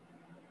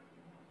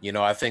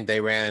 I think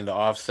they ran into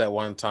Offset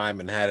one time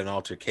and had an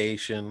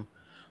altercation.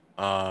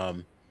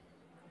 Um,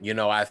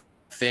 I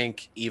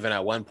think even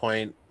at one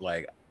point,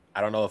 like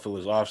I don't know if it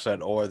was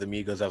Offset or the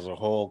Migos as a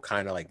whole,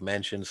 kind of like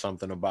mentioned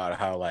something about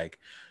how like,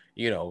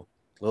 you know,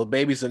 Lil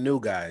Baby's a new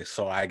guy,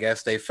 so I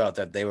guess they felt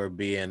that they were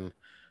being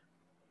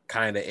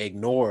kind of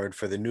ignored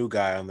for the new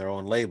guy on their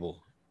own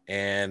label.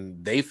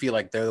 And they feel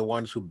like they're the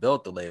ones who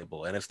built the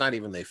label. And it's not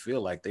even they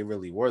feel like they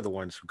really were the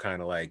ones who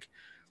kind of like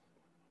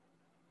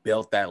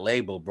built that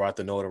label, brought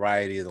the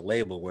notoriety of the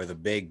label, were the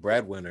big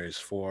breadwinners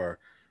for,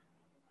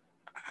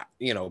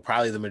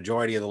 probably the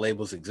majority of the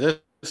label's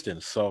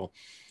existence. So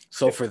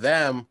for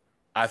them,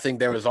 I think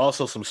there was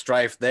also some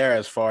strife there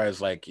as far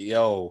as like,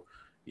 yo,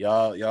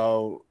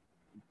 y'all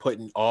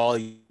putting all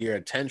your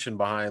attention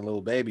behind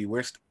Little Baby.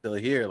 We're still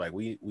here. Like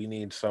we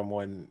need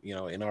someone,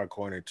 in our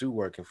corner too,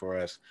 working for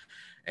us.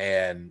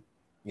 And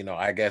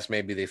I guess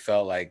maybe they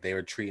felt like they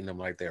were treating them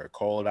like they were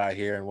cold out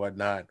here and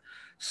whatnot.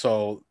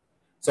 So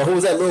So who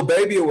was that, little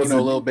baby, or was it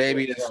Little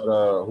Baby is.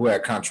 who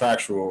had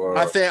contractual?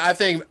 I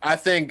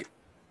think.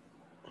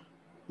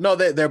 No,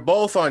 they're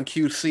both on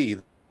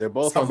QC. They're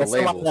both on the But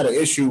somebody label. had an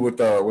issue with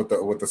the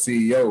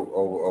CEO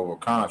over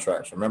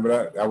contracts. Remember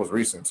that? That was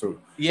recent too.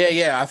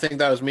 Yeah. I think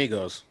that was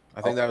Migos.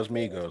 I think Okay. that was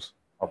Migos.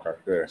 Okay.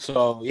 Yeah.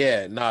 So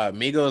yeah, nah,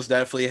 Migos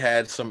definitely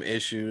had some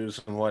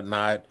issues and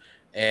whatnot.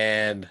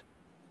 And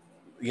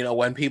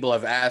when people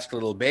have asked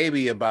Little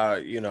Baby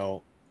about,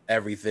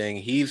 everything,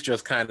 he's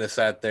just kind of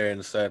sat there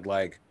and said,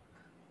 like,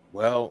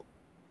 well,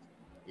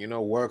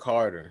 work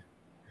harder,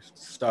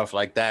 stuff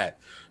like that.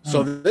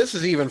 So Hmm. this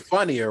is even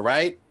funnier,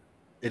 right?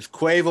 It's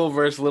Quavo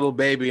versus Little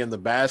Baby in the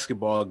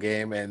basketball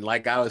game. And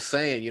like I was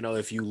saying,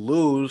 if you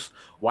lose,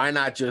 why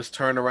not just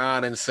turn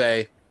around and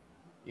say,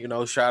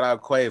 shout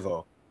out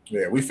Quavo?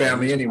 Yeah. We But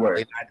family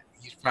anyway.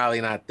 he's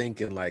probably not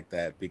thinking like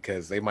that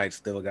because they might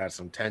still got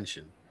some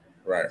tension.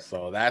 Right.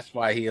 So that's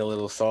why he a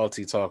little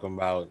salty talking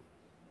about,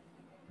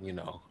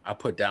 I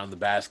put down the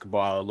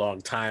basketball a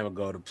long time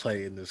ago to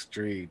play in the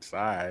streets. All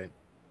right.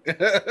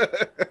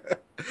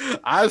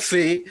 I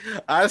see.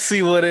 I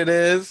see what it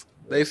is.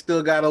 They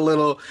still got a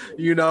little,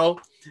 you know,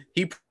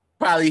 he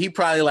he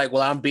probably like,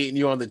 well, I'm beating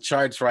you on the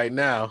charts right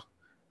now.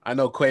 I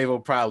know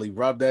Quavo probably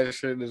rubbed that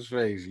shit in his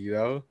face,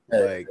 Hey,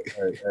 like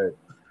hey.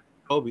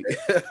 Kobe.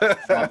 I'm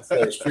about to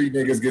say, street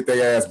niggas get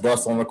their ass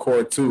bust on the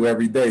court too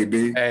every day,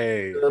 B.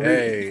 hey, You know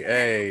hey,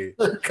 hey.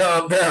 what I mean?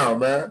 Calm down,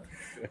 man.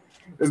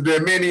 There's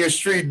been many a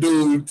street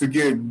dude to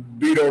get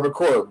beat on the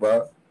court,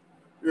 bro.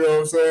 You know what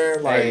I'm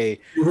saying? Like Hey,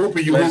 you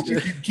let's hooping,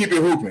 just keep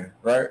it hooping,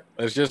 right?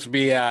 let's just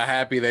be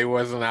happy they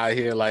wasn't out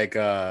here like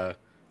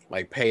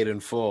paid in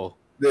full,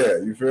 Yeah,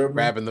 you feel me?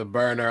 grabbing the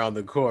burner on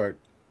the court.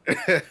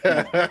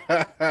 Yeah,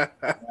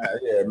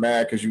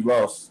 mad because you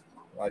lost.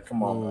 Like,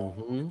 come on, man.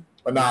 hmm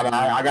But nah,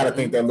 I gotta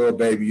think hmm that little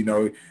baby,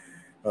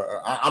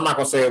 I'm not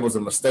gonna say it was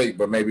a mistake,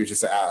 but maybe it's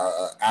just an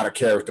out of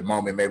character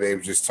moment. Maybe they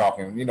were just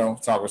talking,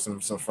 talking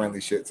some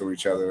friendly shit to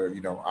each other.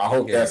 I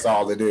hope Yeah. that's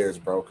all it is,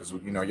 bro. Because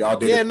y'all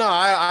did Yeah, it. no,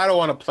 I don't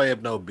want to play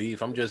up no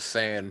beef. I'm just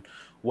saying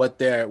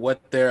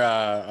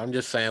I'm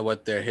just saying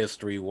what their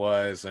history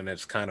was, and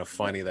it's kind of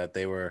funny that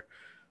they were,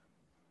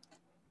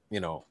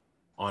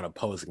 on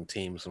opposing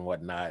teams and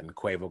whatnot, and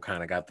Quavo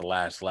kind of got the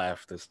last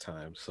laugh this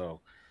time.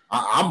 So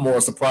I'm more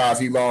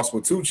surprised he lost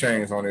with 2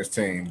 Chainz on his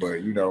team, but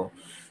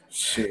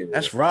shit.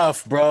 that's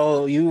rough,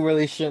 bro. You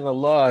really shouldn't have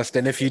lost.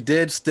 And if you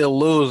did still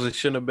lose, it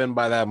shouldn't have been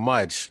by that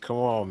much. Come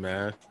on,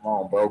 man. Come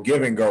on, bro.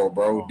 Give and go, Come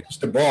bro. on. Ditch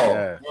the ball.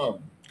 Yeah. You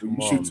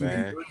Come shoot on, too many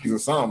man. threes or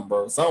something,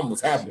 bro. Something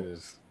was Shit happening.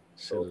 is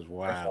shit So is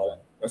wild.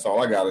 that's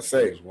all I gotta Shit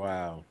say. is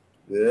wild.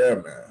 Yeah,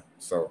 man.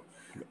 So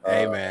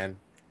Hey, uh man.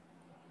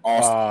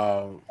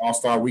 all Um,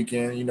 All-Star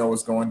weekend,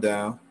 what's going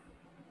down.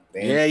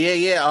 Then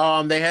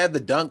yeah. They had the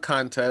dunk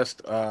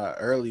contest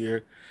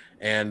earlier,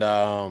 and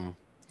I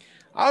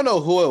don't know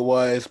who it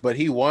was, but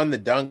he won the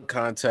dunk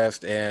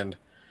contest, and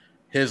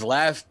his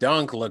last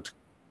dunk looked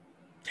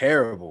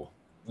terrible.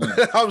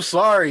 Mm. I'm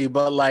sorry,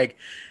 but like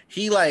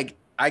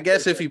I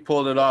guess if he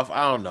pulled it off,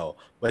 I don't know.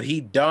 But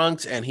he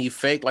dunked and he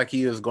faked like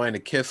he was going to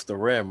kiss the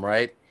rim,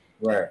 right?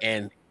 Right.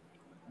 And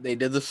they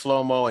did the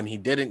slow-mo and he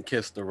didn't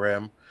kiss the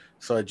rim.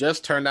 So it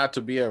just turned out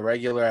to be a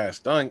regular ass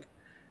dunk.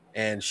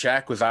 And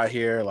Shaq was out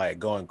here like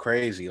going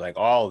crazy, like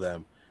all of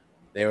them.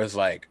 They was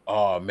like,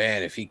 oh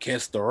man, if he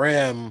kissed the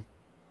rim,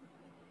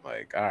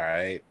 like, all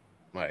right,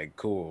 like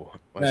cool.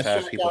 Now Let's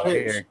have Shaq people out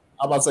here. here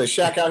I'm about to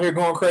say Shaq out here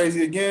going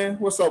crazy again.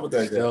 What's up with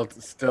that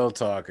still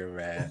talking,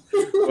 man.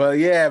 Well,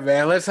 yeah,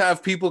 man. Let's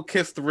have people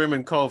kiss the rim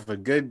in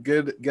COVID.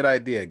 Good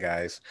idea,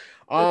 guys.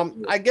 guy?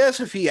 I guess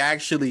if he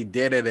actually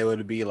did it, it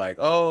would be like,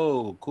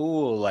 oh,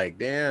 cool. Like,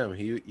 damn,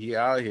 he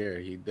out here.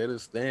 He did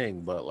his thing.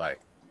 But like,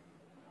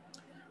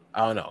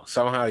 I don't know.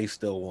 Somehow he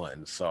still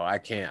won. So I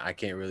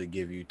can't really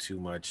give you too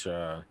much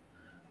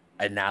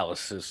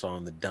analysis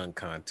on the dunk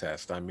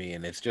contest. I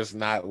mean, it's just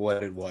not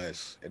what it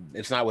was.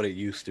 It's not what it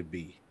used to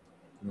be.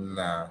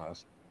 Nah, Uh,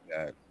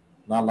 uh,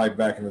 not like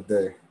back in the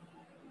day.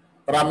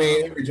 But I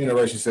mean, no. every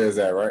generation says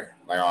that, right?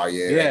 Like, oh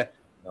yeah, that, Yeah.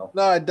 you know.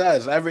 No, it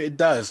does. It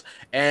does.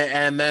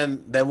 And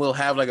then we'll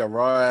have like a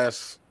raw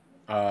ass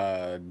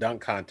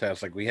dunk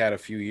contest like we had a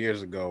few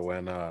years ago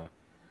when I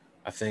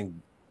think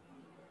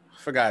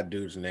I forgot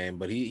dude's name,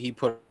 but he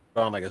put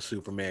on like a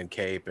Superman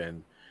cape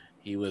and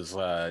he was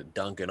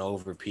dunking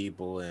over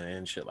people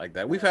and shit like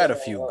that. We've had a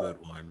few good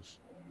ones.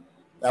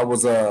 That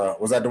was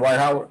that Dwight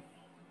Howard?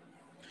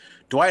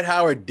 Dwight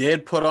Howard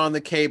did put on the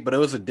cape, but it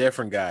was a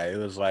different guy. It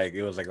was like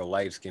a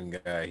light skinned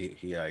guy.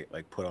 He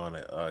like put on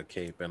a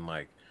cape and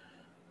like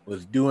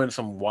was doing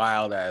some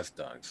wild ass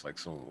dunks, like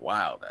some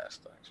wild ass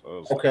dunks. So it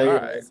was like, Okay, all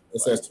it right, it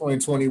says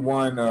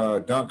 2021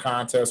 dunk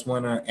contest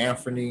winner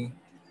Anthony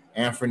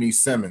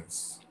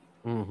Simmons.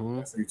 mm-hmm.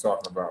 That's what you're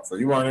talking about. So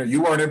you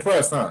weren't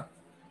impressed, huh?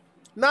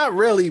 Not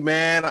really,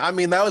 man. I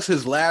mean, that was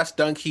his last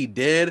dunk he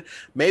did.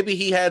 Maybe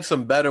he had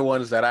some better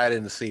ones that I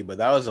didn't see, but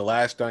that was the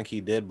last dunk he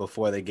did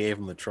before they gave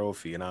him the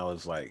trophy. And I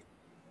was like,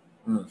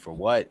 Mm. for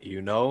what?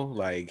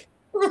 Like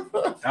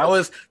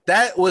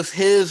that was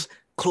his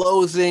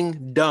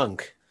closing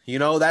dunk.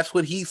 That's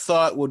what he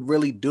thought would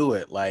really do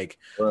it. Like,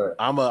 Right.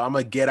 I'm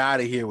a get out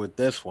of here with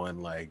this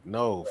one. Like,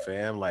 no,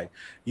 fam. Like,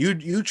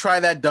 you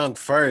try that dunk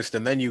first,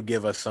 and then you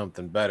give us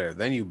something better.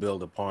 Then you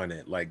build upon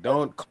it. Like,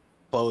 don't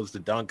close the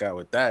dunk out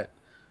with that.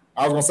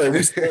 I was gonna say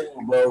we still,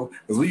 bro,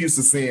 because we used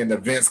to seeing the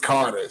Vince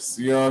Carters.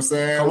 You know what I'm Come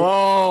saying?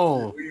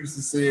 on, We used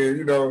to seeing,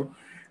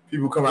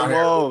 people come out come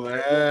here, on,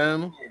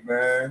 man.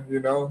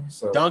 man.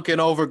 So Dunking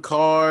over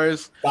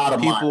cars, bottom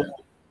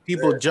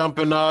people yeah,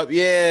 jumping up,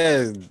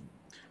 yeah, yeah.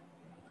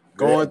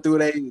 going through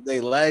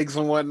they legs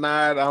and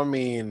whatnot. I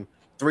mean,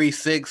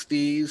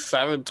 360s,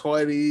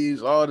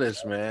 720s, all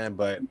this, man.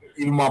 But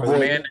Even my for the boy,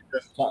 man,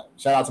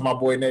 shout out to my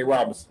boy Nate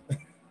Robinson.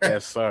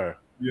 yes, sir.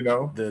 You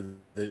know, The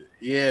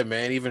yeah,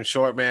 man. Even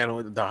short man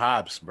with the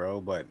hops, bro.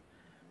 But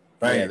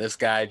yeah, bang, this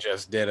guy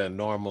just did a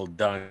normal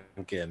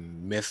dunk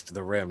and missed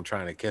the rim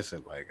trying to kiss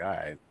it. Like, all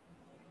right,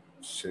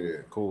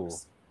 shit. cool.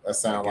 That I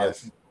sound like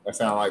guess. that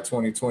sound like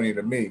 2020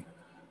 to me.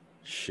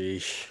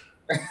 Sheesh.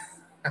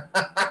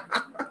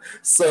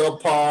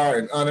 Subpar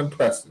and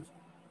unimpressive.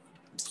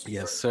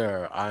 Yes,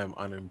 sir. I am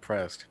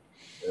unimpressed.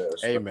 Yeah, Hey,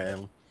 straight.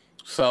 man.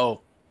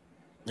 So,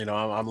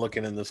 I'm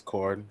looking in this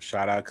cord.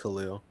 Shout out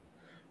Khalil.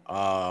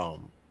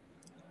 Um,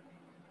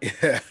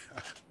 yeah.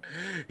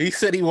 He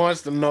said he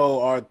wants to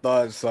know our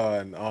thoughts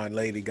on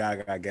Lady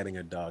Gaga getting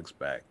her dogs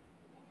back.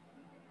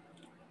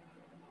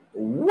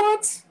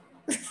 What?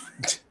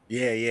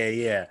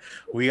 Yeah.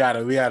 We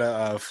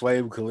gotta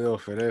flame Khalil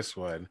for this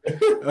one.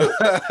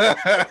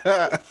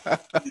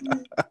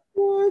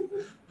 What?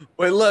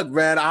 But look,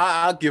 man,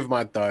 I'll give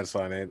my thoughts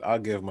on it. I'll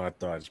give my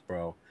thoughts,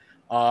 bro.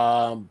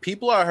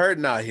 People are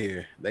hurting out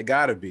here. They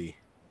gotta be.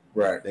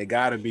 Right. They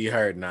gotta be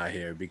hurting out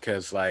here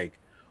because, like,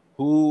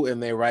 who in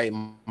their right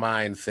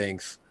mind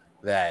thinks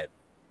that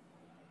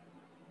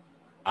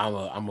I'm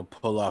gonna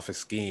pull off a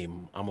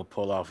scheme? I'm gonna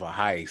pull off a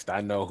heist.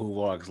 I know who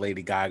walks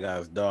Lady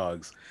Gaga's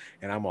dogs,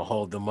 and I'm gonna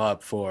hold them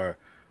up for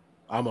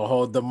on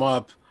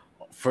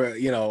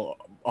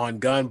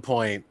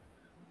gunpoint,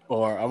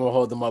 or I'm gonna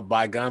hold them up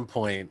by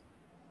gunpoint,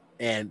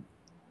 and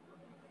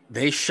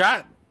they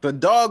shot the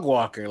dog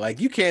walker. Like,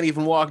 you can't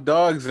even walk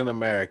dogs in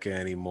America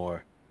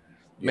anymore.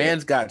 Yeah.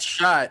 Man's got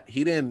shot.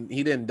 He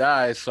didn't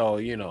die. So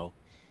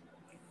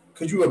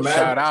Could you imagine?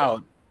 shout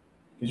out.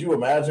 Could you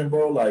imagine,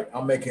 bro? Like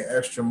I'm making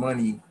extra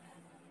money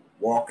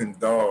walking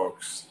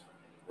dogs,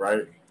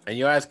 right? And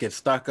your ass gets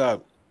stuck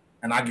up,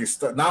 And I get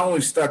stuck. Not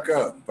only stuck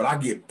up, but I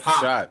get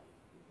popped shot.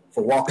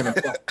 for walking a,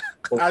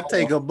 for, I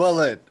take a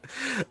bullet,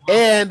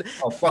 and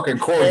a fucking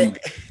corgi.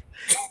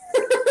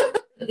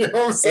 and You know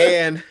what I'm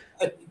saying?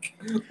 and,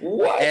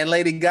 What? and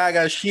Lady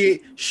Gaga,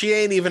 she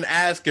ain't even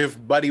asked if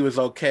Buddy was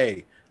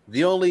okay.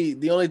 The only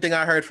thing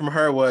I heard from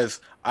her was,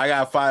 I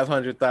got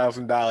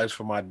 $500,000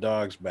 for my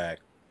dogs back.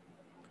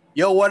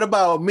 Yo, what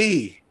about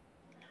me?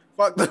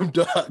 Fuck them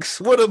dogs.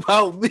 What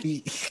about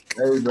me?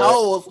 There you I go.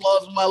 almost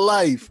lost my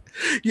life.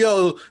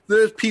 Yo,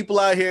 there's people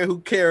out here who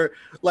care.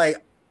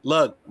 Like,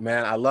 Look,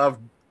 man, I love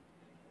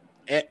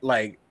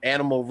like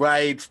animal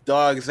rights,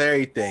 dogs,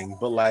 everything.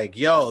 But like,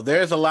 yo,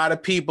 there's a lot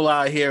of people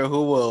out here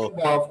who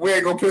will. We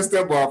ain't gonna piss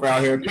them off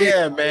out here. Please.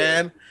 Yeah,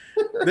 man.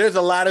 There's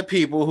a lot of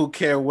people who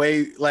care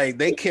like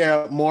they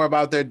care more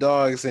about their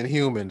dogs than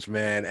humans,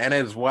 man. And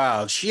it's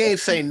wild. She ain't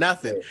say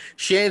nothing.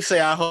 She ain't say,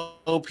 I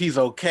hope he's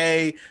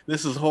okay.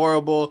 This is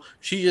horrible.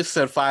 She just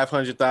said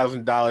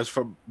 $500,000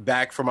 for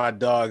back for my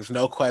dogs,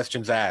 no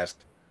questions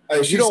asked.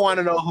 Hey, You don't want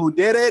to know who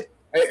did it?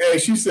 hey,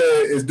 she said,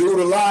 "Is dude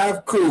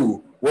alive?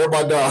 Cool. Where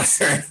my dogs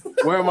at?"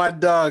 Where are my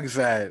dogs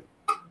at?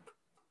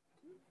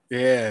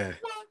 Yeah.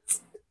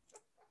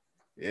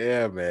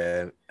 Yeah,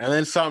 man. And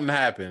then something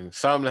happened.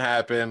 Something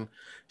happened.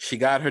 She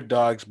got her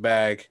dogs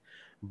back.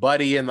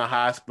 Buddy in the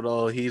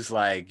hospital, he's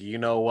like, you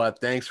know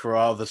what? Thanks for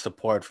all the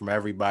support from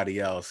everybody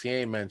else. He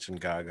ain't mentioned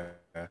Gaga.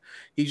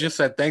 He just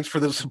said thanks for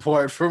the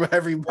support from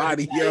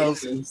everybody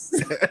else. And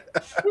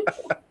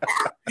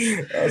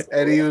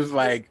he was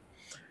like,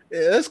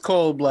 yeah, it's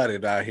cold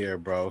blooded out here,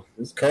 bro.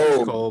 It's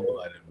cold. It's cold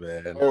blooded,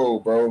 man.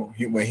 Cold, bro.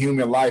 When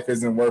human life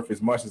isn't worth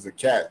as much as a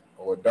cat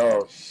or a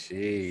dog.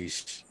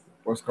 Sheesh.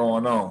 What's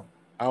going on?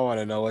 I want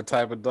to know what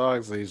type of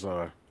dogs these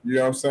are. You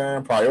know what I'm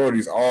saying?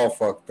 Priorities all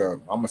fucked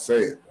up. I'm gonna say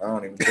it. I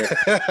don't even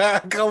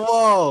care. Come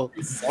on.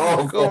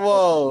 Come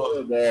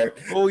on. Man.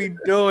 What we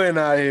doing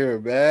out here,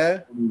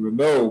 man? I don't even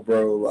know,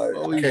 bro. Like,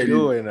 what we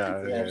doing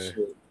out here?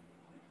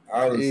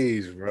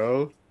 Jeez,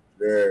 bro.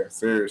 Yeah,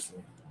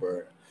 seriously.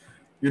 But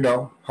you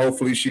know,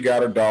 hopefully she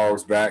got her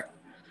dogs back.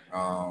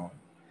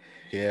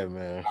 Yeah,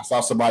 man. I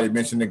saw somebody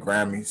mention the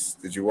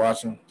Grammys. Did you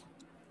watch them?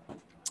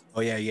 Oh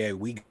yeah.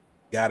 We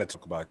gotta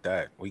talk about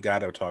that.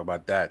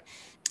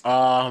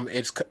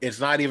 It's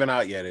not even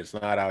out yet. It's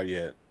not out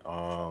yet.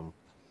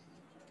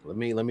 Let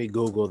me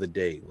Google the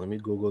date.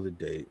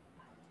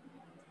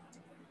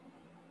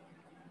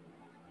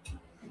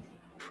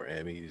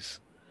 Grammys.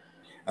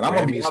 And I'm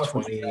gonna be honest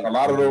with you, a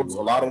lot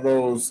of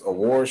those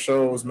award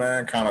shows,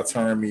 man, kind of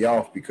turn me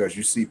off because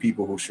you see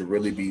people who should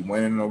really be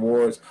winning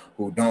awards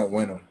who don't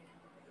win them.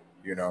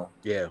 You know?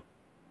 Yeah.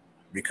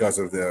 Because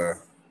of the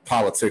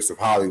politics of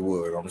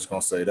Hollywood. I'm just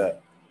gonna say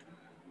that.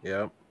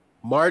 Yeah.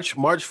 March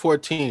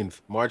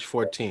 14th.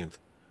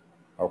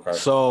 Okay.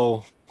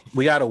 So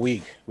we got a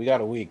week.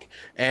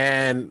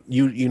 And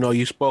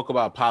you spoke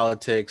about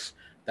politics.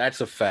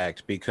 That's a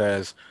fact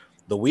because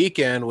The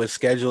Weeknd was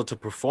scheduled to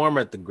perform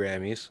at the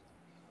Grammys,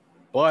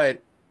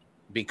 but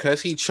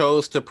because he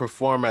chose to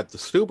perform at the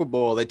Super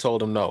Bowl, they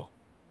told him no.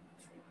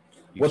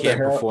 You can't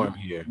perform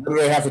here. What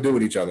do they have to do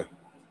with each other?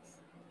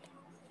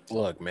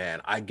 Look,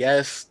 man, I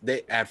guess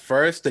at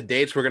first the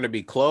dates were going to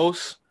be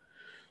close.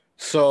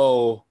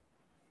 So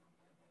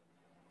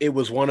it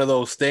was one of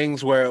those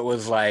things where it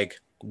was like,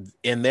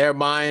 in their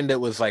mind, it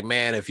was like,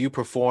 man, if you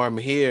perform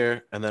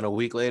here and then a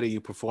week later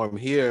you perform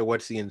here,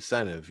 what's the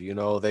incentive? You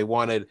know, they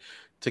wanted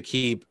to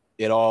keep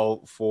it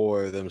all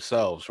for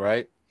themselves,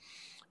 right?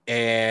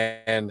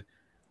 And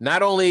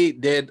not only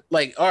did,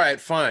 like, all right,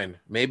 fine,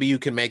 maybe you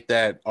can make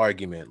that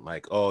argument,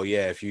 like, oh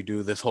yeah, if you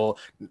do this whole,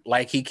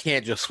 like, he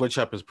can't just switch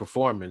up his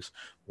performance,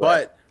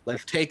 right. But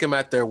let's take them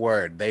at their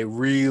word. They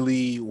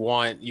really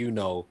want,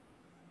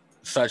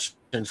 such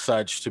and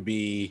such to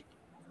be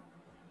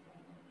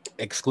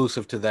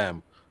exclusive to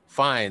them.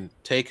 Fine,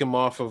 take him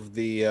off of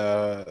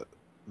the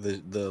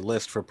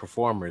list for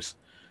performers.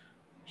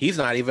 He's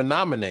not even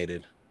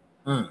nominated.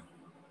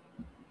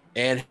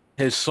 And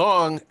his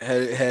song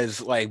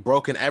has like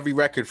broken every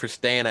record for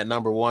staying at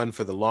number one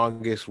for the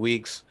longest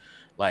weeks.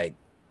 Like,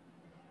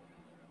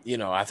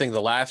 I think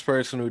the last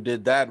person who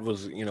did that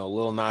was,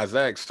 Lil Nas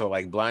X. So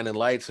like Blinding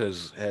Lights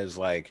has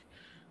like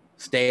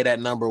stayed at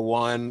number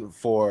one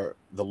for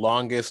the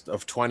longest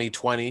of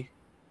 2020.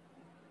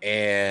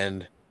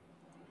 And,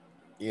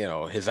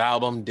 his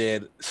album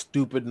did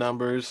stupid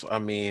numbers. I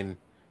mean,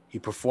 he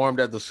performed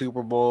at the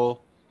Super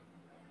Bowl.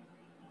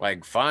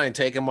 Like, fine,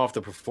 take him off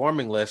the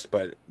performing list,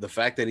 but the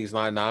fact that he's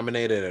not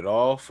nominated at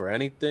all for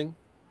anything,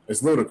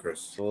 it's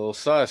ludicrous. It's a little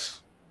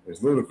sus.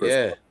 It's ludicrous.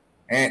 Yeah.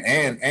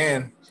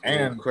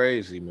 And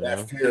crazy, man.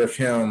 That fear of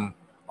him,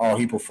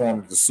 he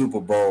performed at the Super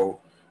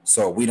Bowl,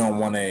 so we don't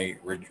want a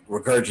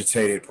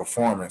regurgitated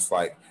performance.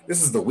 Like,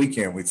 this is The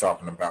Weeknd we're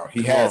talking about.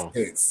 He has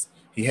hits.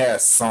 He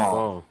has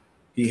song.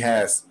 He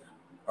has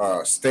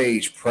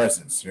stage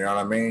presence. You know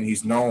what I mean?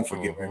 He's known for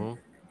giving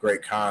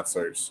great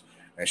concerts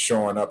and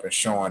showing up and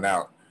showing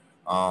out.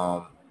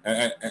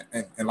 And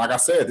like I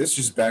said, this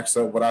just backs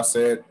up what I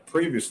said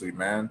previously,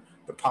 man.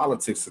 The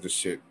politics of the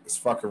shit is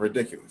fucking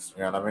ridiculous.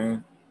 You know what I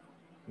mean?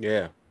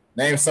 Yeah.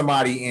 Name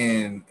somebody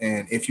and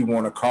if you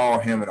want to call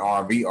him an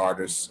R&B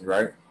artist,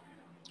 right?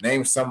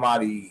 Name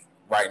somebody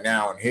right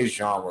now in his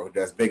genre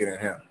that's bigger than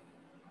him.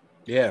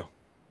 Yeah.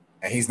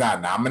 And he's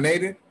not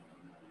nominated?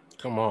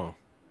 Come on.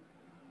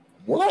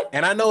 What?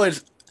 And I know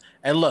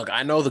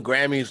I know the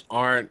Grammys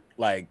aren't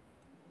like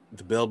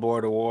the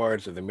Billboard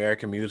Awards or the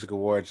American Music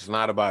Awards. It's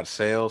not about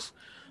sales,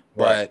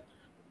 but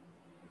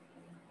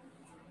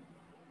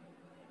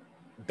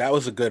that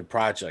was a good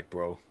project,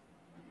 bro.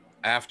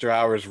 After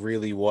Hours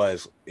really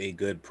was a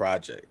good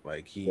project.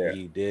 Like Yeah.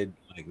 he did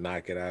like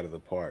knock it out of the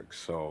park.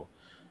 So,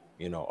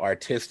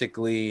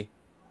 artistically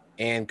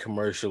and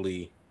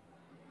commercially,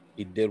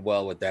 he did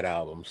well with that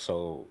album.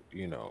 So,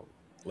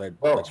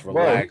 let's Bro,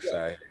 relax.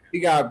 he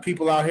got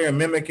people out here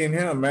mimicking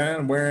him,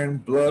 man, wearing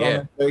blood on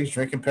Yeah. their face,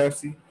 drinking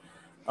Pepsi.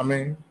 I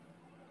mean,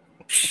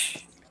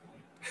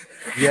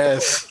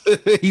 Yes.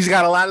 He's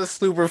got a lot of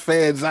super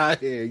fans out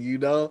here.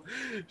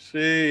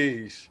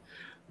 Sheesh.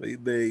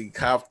 They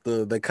cop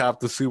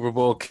the Super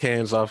Bowl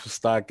cans off of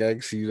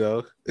StockX.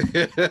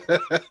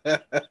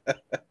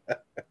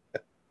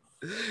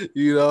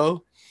 you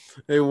know?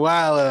 They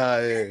wilding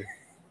out here.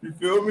 you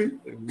feel me?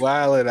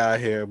 Wilding out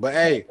here. But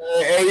hey,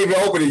 Ain't even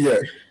opened it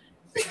yet.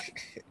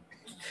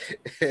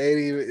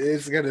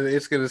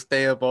 it's gonna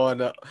stay up on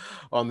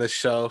the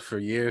shelf for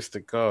years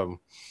to come.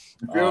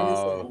 You feel me?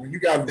 So Uh when you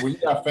got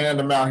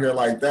fandom out here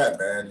like that,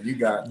 man, you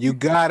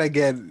gotta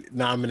get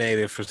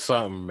nominated for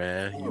something,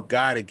 man. You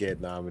gotta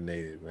get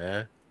nominated,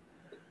 man.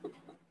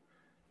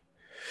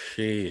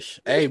 Sheesh.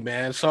 Hey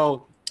man,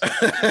 so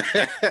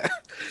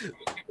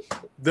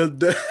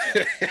the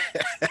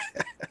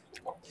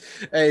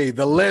hey,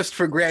 the list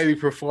for Grammy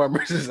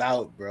performers is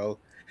out, bro.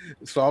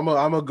 So I'm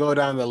gonna go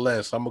down the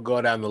list. I'm gonna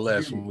go down the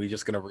list and we're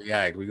just gonna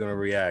react. We're gonna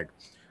react.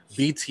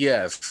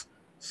 BTS.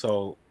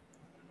 So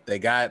they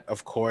got,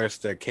 of course,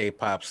 their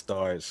K-pop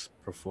stars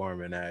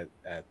performing at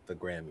the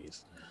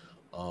Grammys.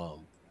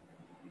 Um,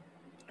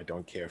 I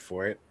don't care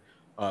for it.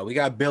 We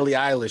got Billie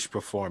Eilish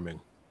performing.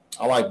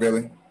 I like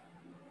Billy.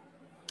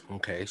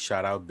 Okay,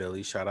 shout out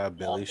Billie. Shout out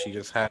Billie. She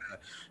just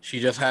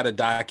had a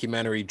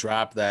documentary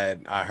drop that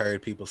I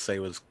heard people say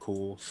was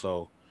cool.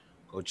 So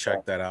go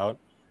check that out.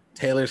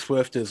 Taylor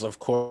Swift is, of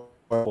course,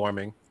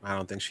 performing. I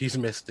don't think she's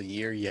missed a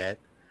year yet.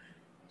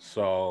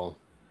 So,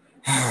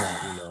 you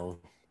know,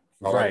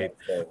 All I right.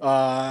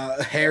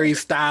 gotta say. Harry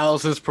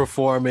Styles is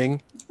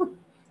performing,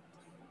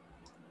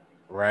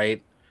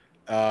 right?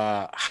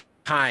 Uh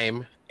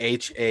Haim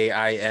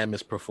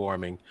is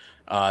performing.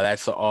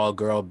 That's an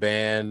all-girl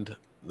band.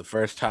 The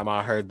first time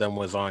I heard them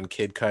was on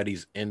Kid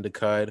Cudi's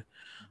Indicud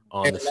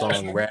on the song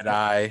International. Red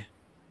Eye.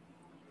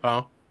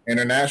 Huh?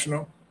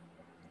 International.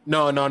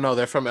 No, no, no.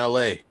 They're from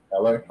LA.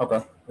 LA.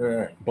 Okay.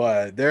 Yeah.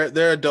 But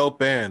they're a dope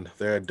band.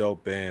 They're a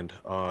dope band.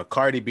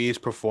 Cardi B is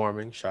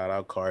performing. Shout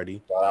out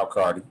Cardi. Shout out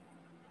Cardi.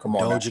 Come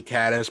on now. Doja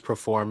Cat is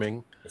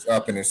performing. It's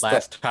up in his stuff.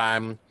 Last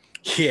time,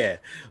 yeah,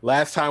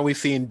 last time we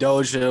seen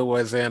Doja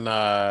was in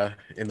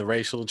the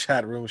racial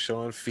chat room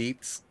showing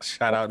feats.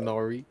 Shout out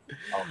Nori.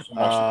 Oh,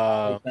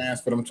 Uh,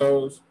 fans for them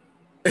toes.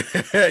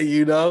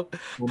 you know,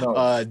 Who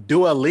knows?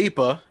 Dua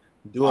Lipa.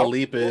 Dua I'll-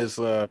 Lipa is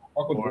I'll-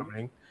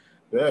 performing.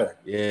 Yeah.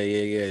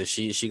 Yeah.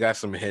 She got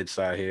some hits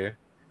out here.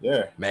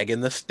 Yeah.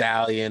 Megan the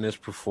Stallion is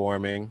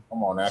performing.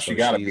 Come on now. So She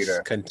gotta be she's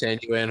there.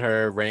 continuing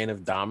her reign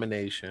of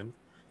domination.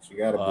 She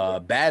gotta be there.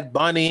 Bad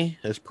Bunny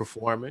is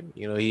performing.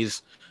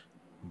 He's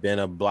been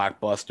a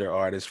blockbuster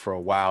artist for a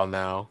while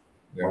now.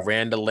 Yeah.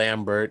 Miranda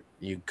Lambert,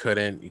 you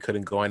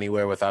couldn't go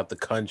anywhere without the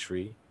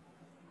country.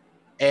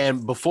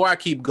 And before I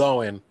keep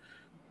going,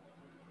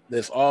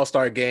 this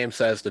All-Star game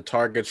says the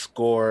target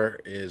score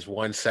is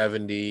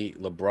 170.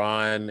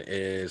 LeBron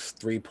is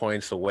 3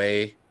 points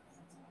away,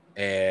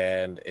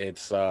 and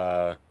it's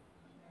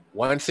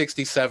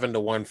 167 to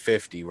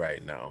 150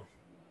 right now.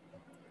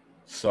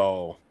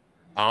 So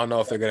I don't know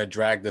if they're gonna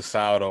drag this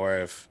out or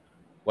if,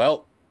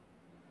 well,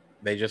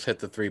 they just hit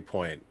the 3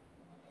 point.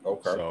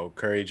 Okay. So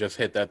Curry just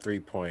hit that 3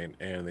 point,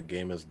 and the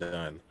game is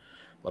done.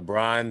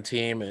 LeBron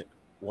team at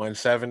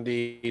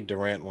 170,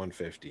 Durant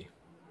 150,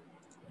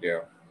 Yeah.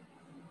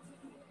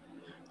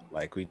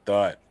 like we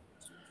thought.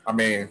 I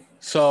mean,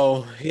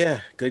 So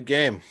yeah, good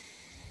game.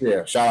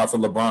 yeah. Shout out to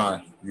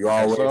LeBron. You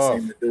That's always off.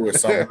 seem to do it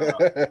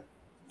something.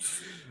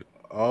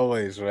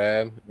 Always,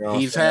 man. You know what I'm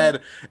He's saying?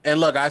 had, and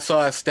look, I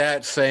saw a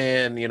stat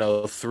saying,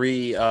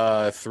 three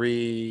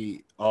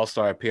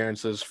All-Star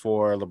appearances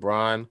for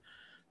LeBron.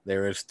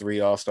 There is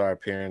 3 All-Star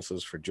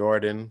appearances for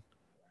Jordan.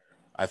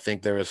 I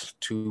think there was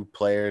 2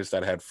 players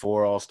that had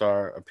 4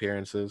 All-Star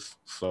appearances.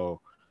 So,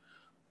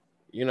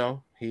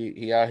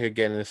 he out here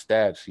getting his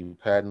stats. He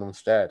padding them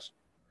stats.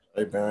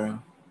 Hey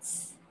man.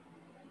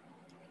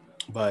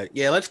 But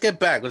yeah, let's get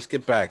back.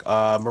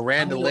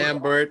 Miranda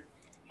Lambert.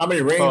 How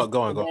many rings?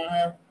 Go on. LeBron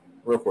have?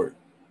 Real quick.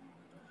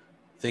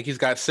 I think he's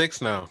got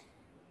 6 now.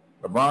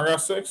 LeBron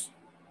got 6.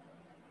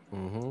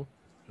 Mm-hmm.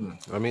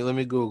 Let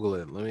me Google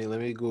it. Let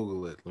me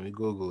Google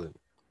it.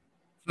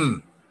 Hmm.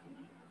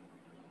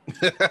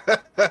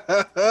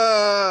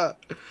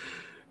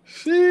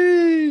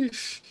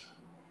 Sheesh.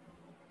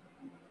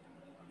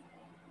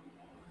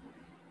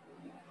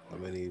 How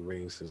many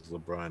rings does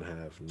LeBron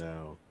have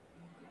now?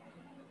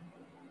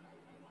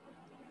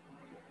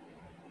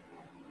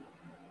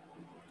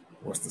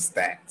 What's the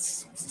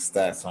stats? What's the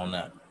stats on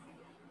that?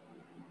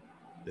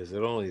 Is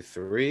it only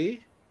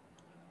 3?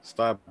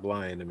 Stop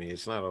lying to me.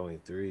 It's not only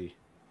 3.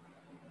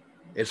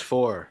 It's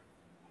 4.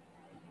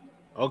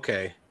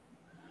 Okay.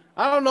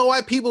 I don't know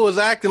why people was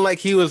acting like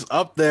he was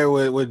up there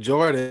with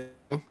Jordan.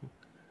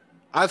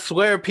 I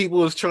swear people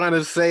was trying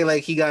to say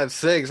like he got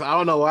six. I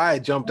don't know why I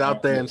jumped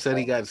out there and said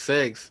he got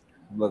six.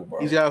 Look,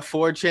 He's bro. got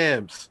four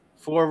champs,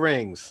 four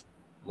rings,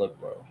 Look,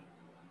 bro.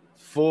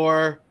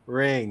 four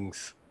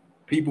rings.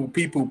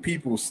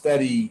 People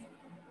study,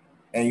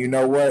 and you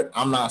know what?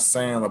 I'm not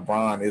saying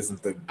LeBron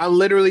isn't the. I'm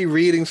literally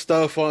reading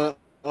stuff on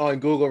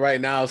Google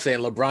right now saying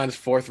LeBron's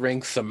fourth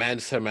ring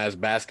cements him as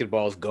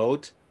basketball's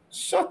GOAT.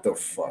 Shut the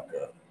fuck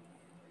up.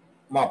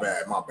 My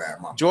bad. My bad.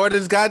 My bad.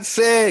 Jordan's got My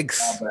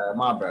six. bad.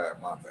 My bad.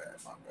 My bad.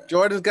 My bad.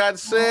 Jordan's got I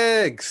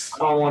six.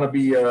 don't want to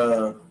be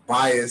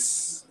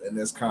biased in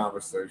this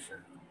conversation.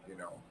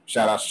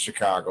 Shout out to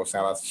Chicago.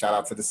 Shout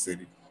out to the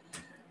city.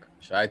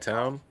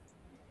 Chi-Town?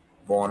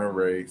 Born and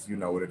raised. You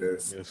know what it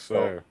is. Yes, So,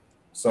 sir.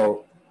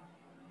 so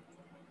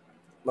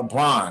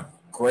LeBron,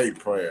 great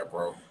player,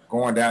 bro.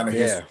 Going down to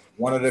history. Yeah.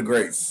 One of the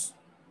greats.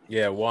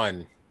 Yeah,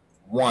 one.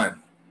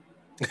 One.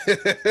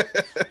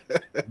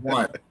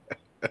 One.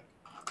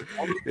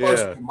 Only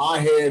person Yeah. in my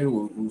head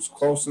who's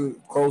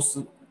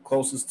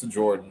closest to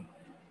Jordan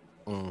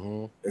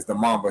Mm-hmm. is the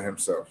Mamba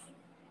himself.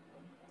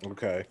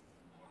 Okay.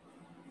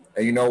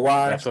 And you know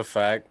why? That's a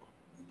fact.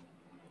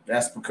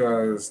 That's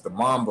because the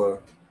Mamba,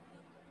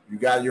 you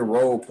got your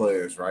role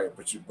players, right?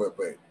 But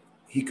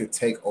he could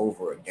take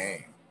over a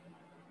game.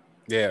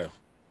 Yeah.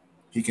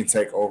 He can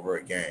take over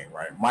a game,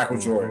 right? Michael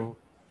Jordan Mm-hmm.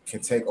 can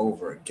take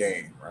over a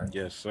game, right?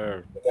 Yes,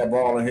 sir. With that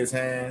ball in his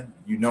hand,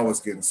 you know it's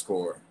getting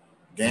scored.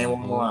 Game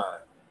on the Mm-hmm. line.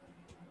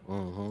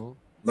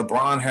 Mm-hmm.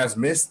 LeBron has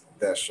missed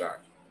that shot.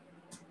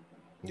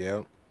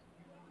 Yep.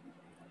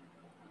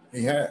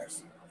 He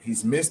has.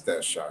 He's missed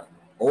that shot.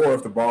 Or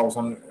if the ball was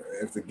on,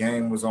 if the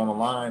game was on the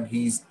line,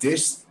 he's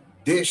dished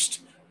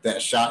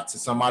that shot to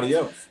somebody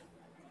else.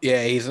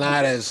 Yeah, he's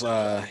not as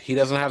he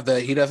doesn't have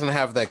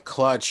that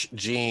clutch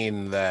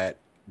gene that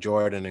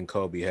Jordan and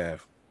Kobe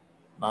have.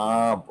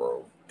 Nah,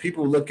 bro.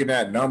 People looking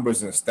at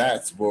numbers and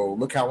stats, bro.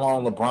 Look how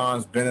long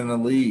LeBron's been in the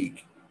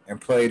league and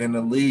played in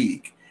the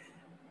league.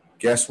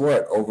 Guess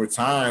what? Over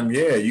time,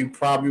 yeah, you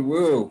probably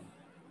will,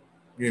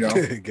 Get four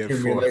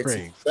accumulate some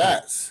rings.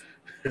 stats.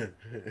 You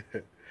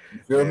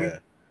feel me? Yeah.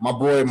 My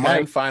boy 10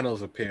 Mike,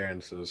 finals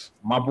appearances.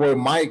 my boy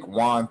Mike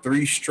won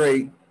 3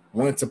 straight.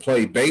 Went to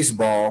play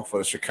baseball for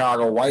the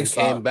Chicago White And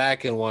came Sox.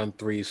 back and won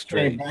three Came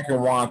straight. back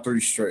and won 3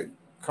 straight.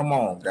 Come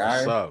on, What's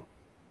guy. up?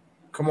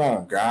 Come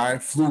on, guy.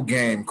 Flu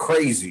game,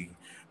 crazy.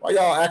 Why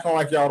y'all acting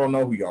like y'all don't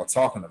know who y'all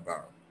talking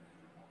about?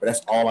 But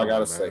that's all Come I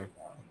gotta on, say. man.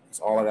 That's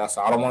all I gotta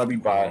say. I don't want to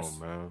be Come on, biased.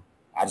 man.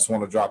 I just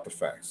want to drop the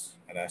facts,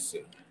 and that's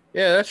it.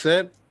 Yeah, that's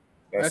it.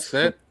 That's That's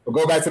it. But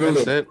go back to the That's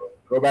list. it. Bro.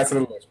 Go back to the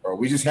list, bro.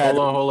 We just had Hold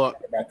to on, hold on.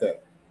 talk about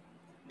that.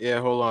 Yeah,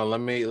 hold on.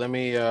 Let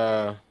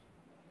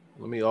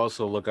me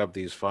also look up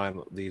these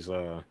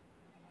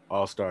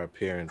all-star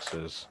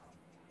appearances.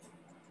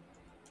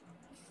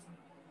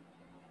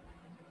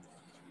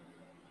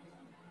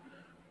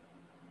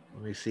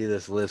 Let me see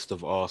this list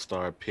of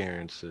all-star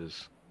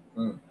appearances.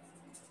 Mm.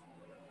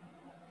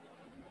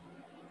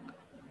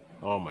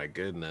 Oh my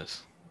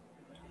goodness.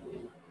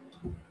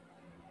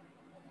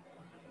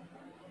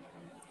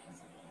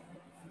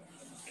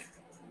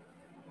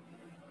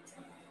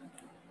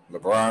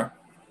 LeBron.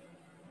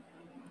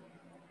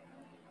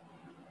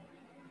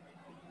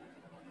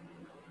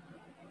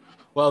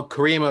 Well,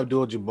 Kareem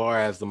Abdul-Jabbar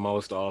has the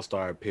most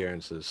all-star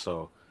appearances,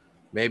 so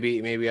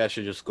maybe I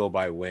should just go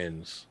by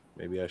wins.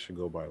 Maybe I should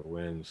go by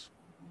wins.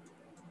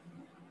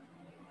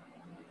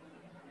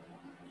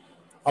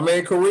 I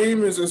mean,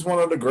 Kareem is one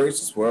of the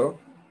greats as well.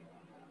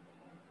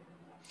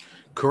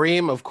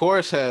 Kareem, of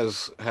course,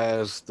 has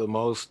the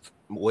most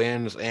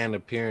wins and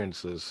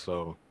appearances,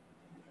 so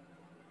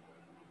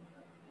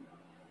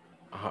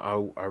I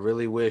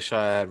really wish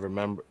I had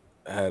remembered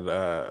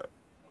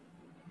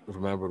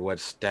what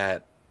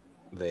stat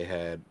they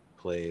had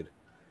played.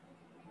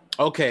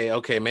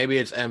 Okay, maybe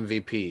it's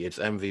MVP. It's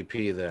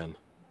MVP then.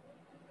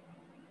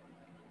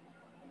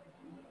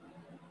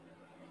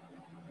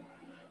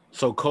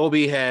 So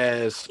Kobe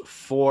has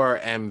four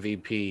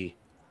MVP,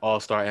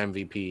 All-Star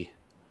MVP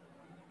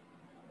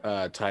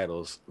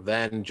titles.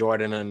 Then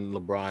Jordan and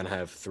LeBron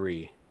have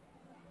three.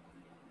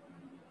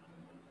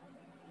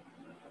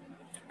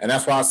 And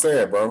that's why I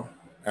said, bro.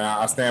 And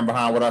I stand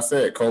behind what I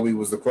said. Kobe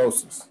was the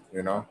closest,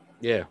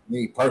 Yeah,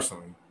 me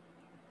personally.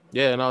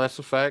 yeah, no, that's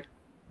a fact.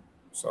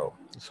 So,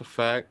 That's a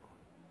fact.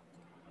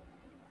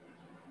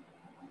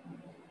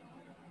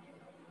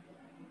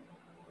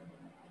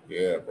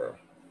 yeah, bro.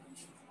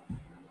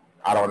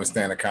 I don't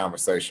understand the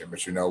conversation,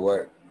 but you know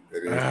what?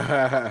 It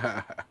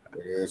is.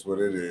 It is what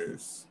it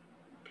is.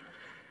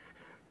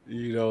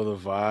 You know the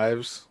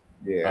vibes.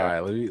 All Yeah. right,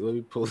 let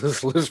me pull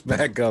this list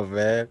back up,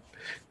 man.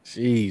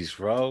 Jeez,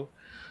 bro.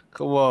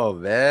 Come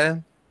on,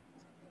 man.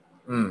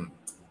 Mm,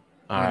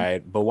 All mm.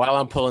 right, but while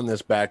I'm pulling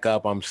this back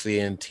up, I'm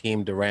seeing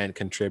Team Durant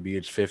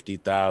contributes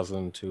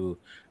 50,000 to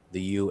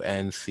the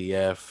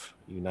UNCF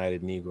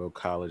United Negro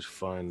College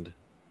Fund.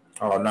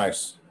 Oh,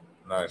 nice,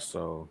 nice.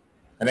 So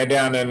And then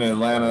down in shout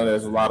Atlanta, out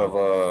there's to a lot him.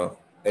 of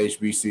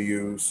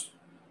HBCUs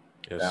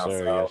Yes, down sir.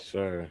 Yes, south,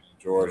 sir. There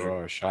Georgia,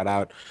 are. Shout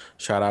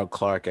out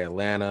Clark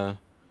Atlanta.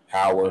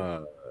 Howard.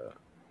 Uh,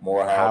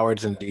 Morehouse.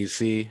 Howard's in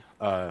DC.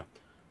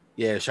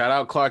 Yeah, shout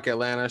out Clark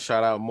Atlanta,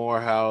 shout out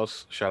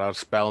Morehouse, shout out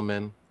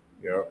Spelman.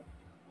 Yep.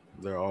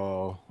 They're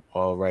all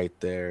right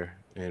there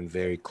in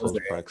very What's close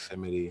the?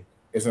 proximity.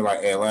 Isn't it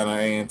like Atlanta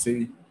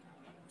A&T?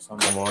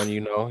 Something like Come on,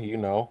 you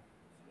know.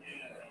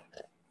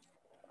 that.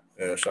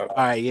 Yeah. Shout All out.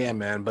 right, yeah,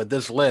 man. But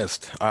this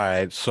list, all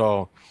right,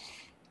 so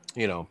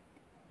you know,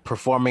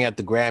 performing at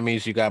the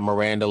Grammys, you got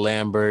Miranda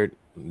Lambert.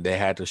 They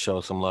had to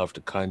show some love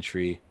to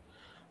country.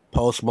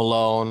 Post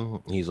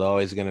Malone, he's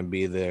always gonna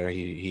be there.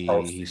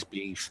 Posty.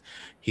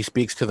 He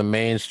speaks to the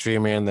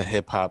mainstream and the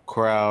hip hop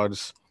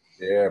crowds.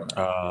 Yeah,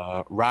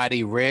 man.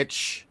 Roddy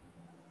Rich,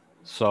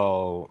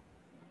 so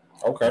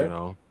you Okay.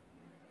 know,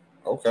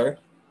 Okay.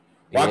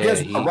 Well, I yeah, guess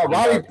he's Riley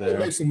out did there.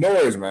 make some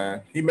noise,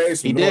 man. He made He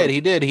some did, noise. he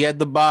did. He had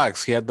the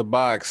box. He had the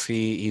box.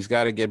 He's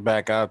got to get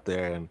back out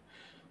there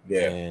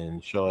Yeah,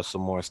 and show us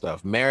some more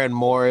stuff. Maren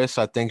Morris,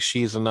 I think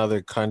she's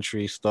another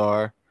country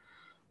star.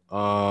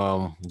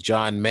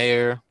 John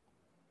Mayer,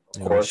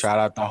 of course. shout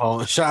out the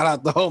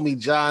homie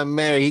John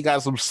Mayer. He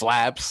got some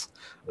slaps.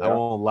 I Yeah,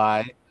 won't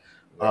lie.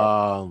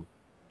 yeah. Um,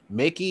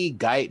 Mickey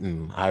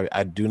Guyton.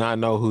 I do not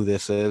know who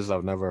this is.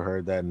 I've never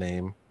heard that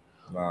name.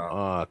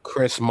 Nah,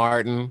 Chris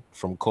Martin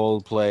from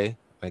Coldplay.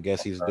 I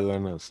guess he's okay.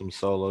 doing some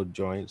solo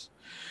joints.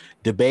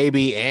 The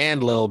Baby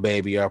and Lil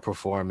Baby are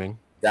performing.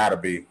 Gotta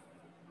be.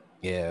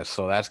 Yeah,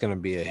 so that's gonna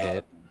be a Gotta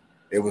hit.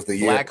 be. It was the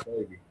year Black, of the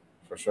baby,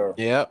 for sure.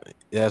 yep,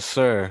 yes,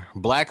 sir.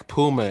 Black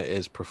Puma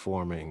is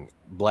performing.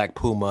 Black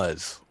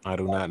Pumas. I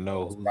do not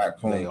know who Black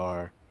they Puma.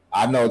 are.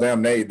 I know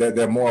them.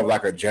 They're more of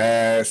like a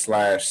jazz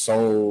slash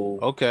soul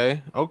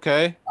Okay,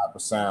 okay. type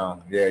of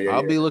sound. Yeah, yeah,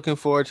 I'll yeah. be looking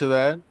forward to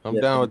that. I'm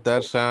Yeah, down pretty with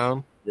that dope.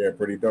 sound. Yeah,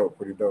 pretty dope.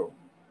 Pretty dope.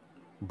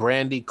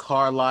 Brandy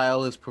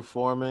Carlisle is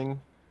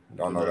performing.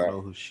 Don't Do know not that. know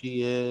who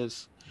she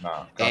is.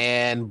 Nah, country.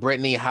 And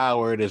Brittany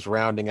Howard is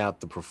rounding out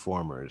the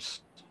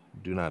performers.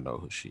 Do not know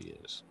who she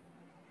is.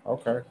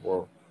 Okay.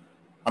 Well,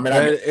 I mean, I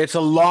But guess it's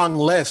a long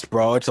list,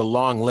 bro. It's a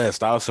long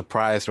list. I was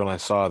surprised when I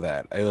saw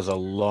that. It was a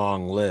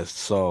long list.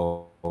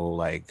 So,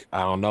 like, I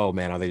don't know,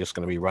 man. Are they just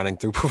going to be running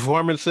through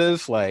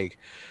performances? Like,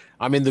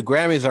 I mean, the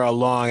Grammys are a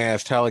long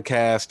ass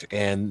telecast,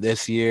 and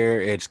this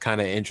year it's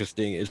kind of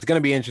interesting. It's going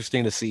to be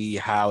interesting to see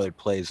how it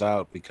plays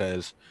out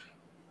because,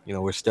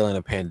 we're still in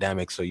a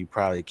pandemic, so you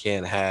probably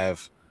can't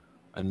have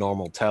a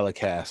normal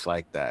telecast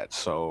like that.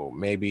 So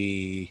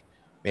maybe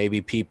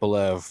people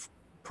have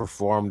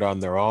performed on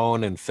their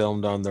own and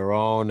filmed on their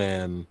own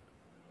and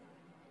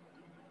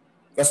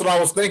that's what I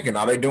was thinking.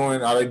 Are they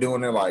doing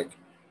it like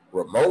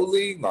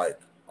remotely? Like,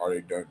 are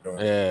they doing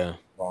it yeah.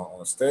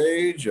 on a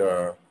stage?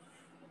 I'm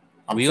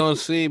We gonna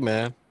curious. see,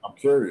 man. I'm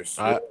curious.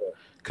 Yeah. I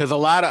Because a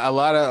lot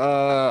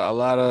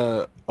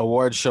of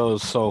award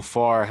shows so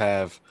far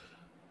have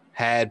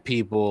had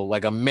people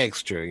like a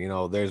mixture.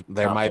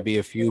 There might be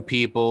a few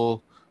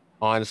people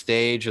on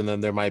stage, and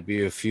then there might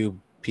be a few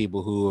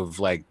people who have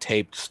like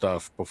taped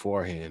stuff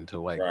beforehand to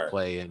like Right.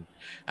 play and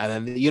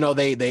then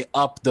they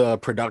up the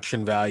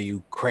production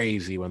value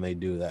crazy when they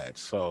do that.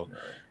 So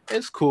Right.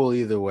 it's cool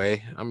either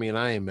way. I mean,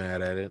 I ain't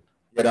mad at it,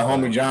 Yeah, the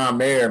homie but John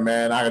Mayer,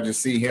 man, I could just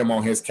see him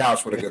on his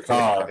couch with a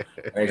guitar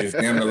and they just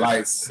dim the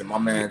lights and my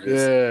man just, you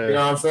yeah, know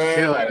what I'm saying?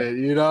 killing Like, it.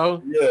 You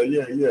know, yeah,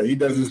 yeah, yeah. He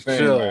does his he's thing,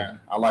 chilling. man.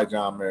 I like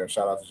John Mayer.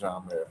 Shout out to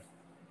John Mayer.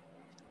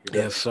 He does.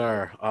 Yes,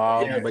 sir.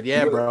 Yeah, But he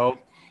yeah, was, bro,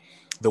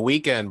 the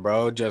weekend,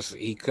 bro, just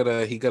he could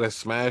have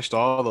smashed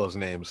all those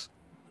names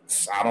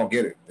I don't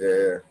get it.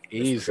 Yeah,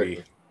 it's easy,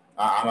 ridiculous.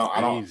 I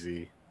don't.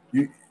 easy.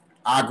 You,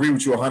 I agree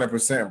with you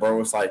 100%, bro.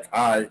 It's like,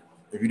 all right,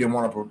 if you didn't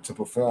want to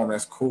perform,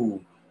 that's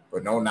cool,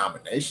 but no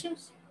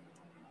nominations.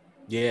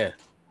 Yeah,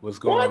 what's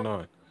What? going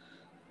on?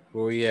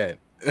 Where we at?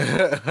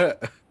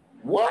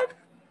 What?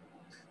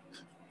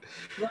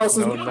 Who else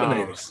is No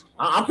nominated? noms,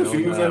 I'm no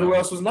confused at who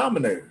else noms, was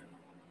nominated.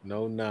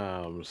 no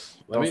noms.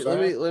 You know Let what me I'm let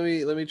saying? me let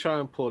me let me try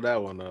and pull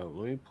that one up.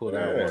 Let me pull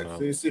that Yeah. one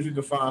up. See if you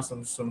can find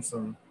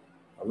some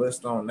a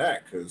list on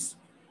that because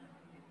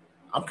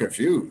I'm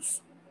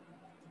confused.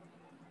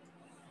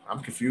 I'm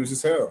confused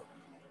as hell,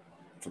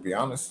 to be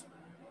honest.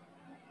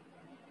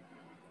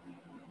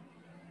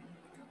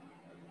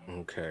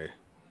 Okay,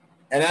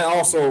 And that I'm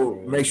also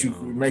scrolling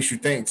down. makes you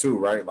think too,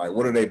 right? Like,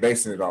 what are they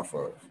basing it off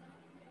of?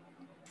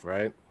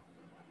 Right.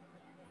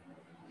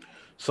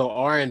 So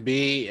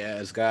R&B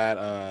has got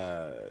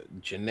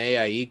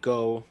Janae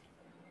Aiko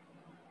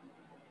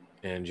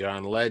and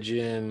John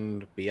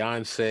Legend,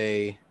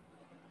 Beyonce.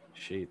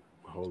 She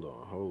hold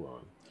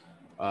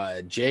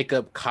on.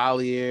 Jacob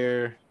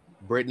Collier,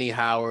 Brittany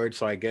Howard.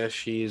 So I guess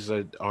she's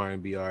a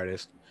R&B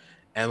artist.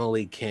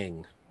 Emily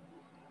King.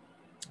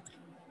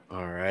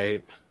 All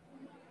right.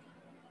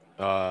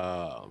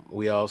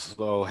 We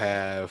also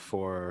have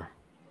for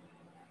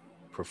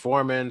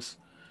performance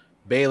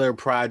Baylor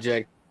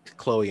Project,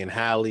 Chloe and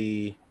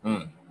Halle,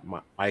 Mm.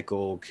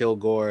 Michael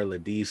Kilgore,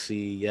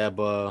 Ladisi,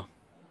 Yeba.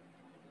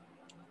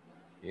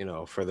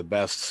 For the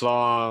best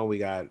song, we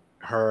got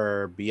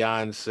her,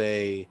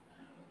 Beyonce,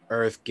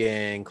 Earth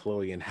Gang,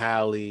 Chloe and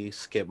Halle,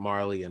 Skip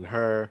Marley and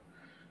her,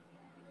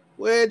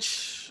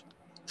 which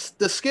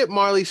The Skip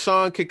Marley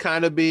song could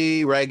kind of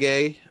be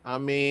reggae. I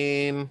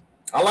mean,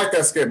 I like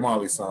that Skip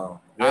Marley song.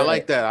 I Yeah.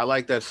 like that. I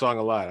like that song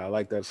a lot. I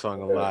like that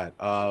song a Yeah.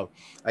 lot.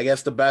 I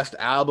guess the best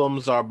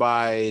albums are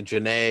by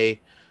Janae,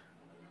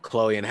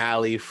 Chloe and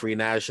Halle, Free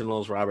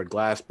Nationals, Robert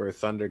Glasper,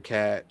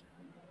 Thundercat.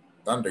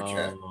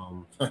 Thundercat.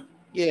 Um,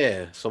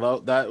 yeah. So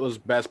that was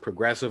best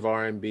progressive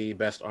R&B.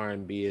 Best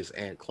R&B is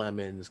Ant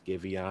Clemens,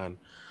 Giveon,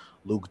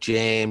 Luke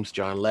James,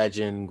 John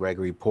Legend,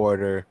 Gregory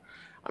Porter.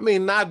 I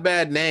mean, not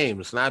bad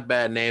names. Not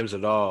bad names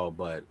at all.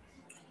 But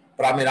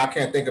But I mean, I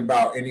can't think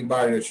about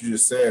anybody that you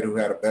just said who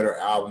had a better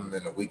album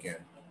than The Weeknd.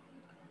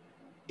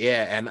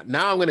 yeah. And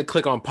now I'm gonna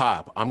click on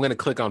pop. I'm gonna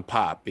click on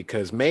pop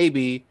because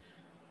maybe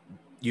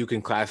you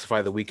can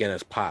classify the weekend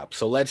as pop.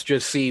 So let's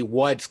just see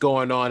what's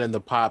going on in the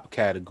pop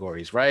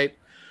categories, right?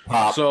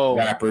 Pop So,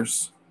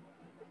 rappers.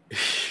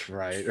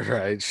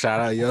 right. Shout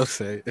out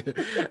Yose.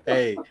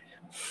 Hey,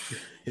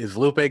 is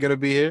Lupe gonna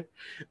be here?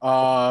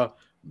 Uh,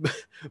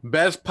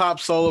 best pop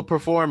solo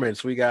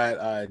performance. We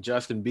got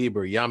Justin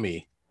Bieber,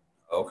 Yummy.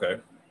 Okay.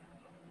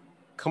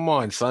 Come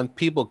on, son.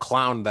 People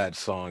clowned that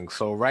song.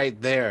 So right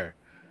there,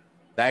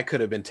 that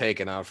could have been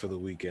taken out for the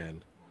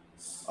weekend.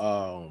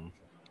 Um,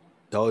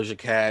 Doja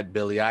Cat,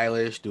 Billie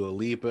Eilish, Dua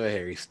Lipa,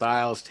 Harry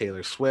Styles,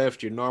 Taylor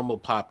Swift, your normal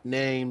pop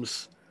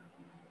names.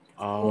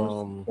 Of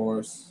Um,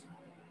 course.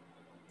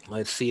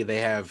 let's see, they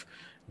have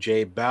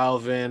J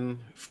Balvin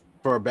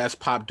for best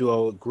pop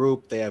duo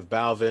group. They have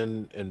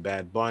Balvin and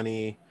Bad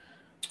Bunny.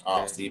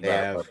 Oh, They Steve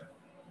have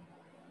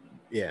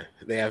Ballmer.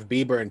 they have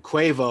Bieber and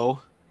Quavo.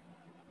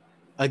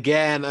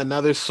 Again,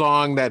 another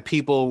song that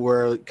people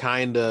were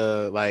kind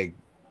of like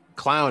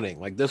clowning.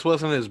 Like this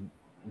wasn't his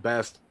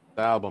best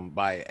album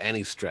by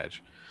any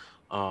stretch.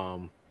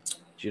 Um,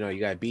 you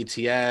got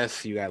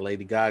BTS, you got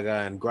Lady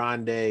Gaga and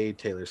Grande,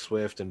 Taylor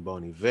Swift and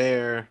Bon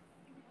Iver.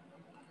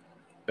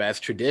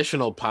 Best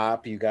traditional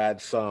pop, you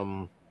got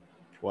some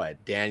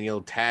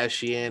Daniel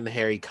Tashian,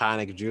 Harry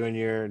Connick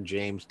Jr.,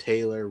 James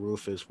Taylor,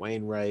 Rufus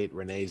Wainwright,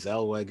 Renee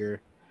Zellweger.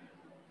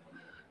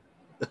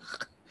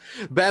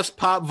 Best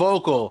pop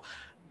vocal,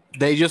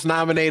 they just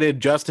nominated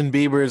Justin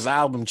Bieber's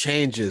album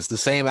Changes, the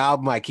same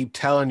album I keep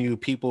telling you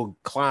people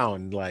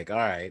clown. Like, all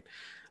right,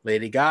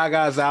 Lady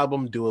Gaga's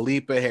album, Dua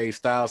Lipa, Harry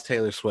Styles,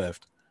 Taylor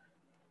Swift.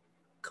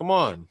 Come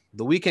on,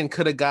 the weekend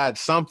could have got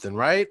something,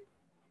 right?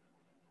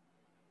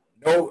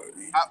 No,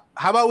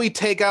 How about we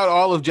take out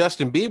all of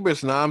Justin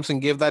Bieber's noms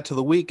and give that to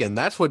the weekend?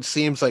 That's what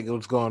seems like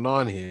what's going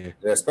on here.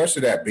 yeah,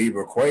 especially that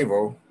Bieber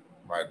Quavo.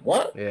 Like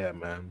what? Yeah,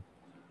 man.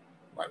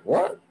 Like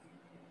what?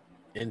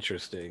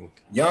 Interesting.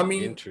 Yummy?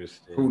 Who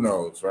Interesting.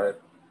 knows, right?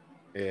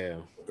 Yeah.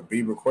 The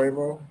Bieber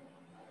Quavo.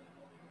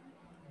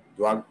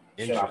 Do I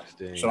should I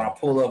Interesting.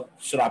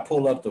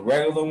 pull up the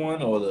regular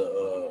one or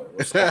the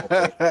what's called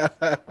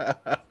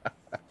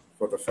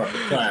for the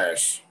fucking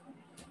trash?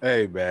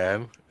 Hey,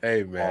 man.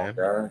 Hey, man.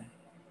 Okay.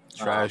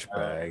 Trash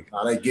bag.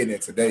 Now they getting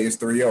it today. It's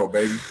 3-0,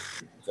 baby.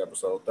 It's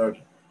episode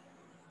 30.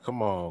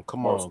 Come on.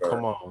 Come No, on. sir.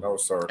 Come on. No,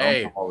 sir. Don't come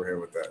Hey, over here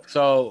with that.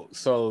 so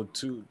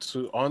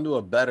to onto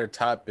a better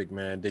topic,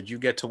 man. Did you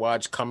get to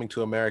watch Coming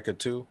to America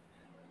too?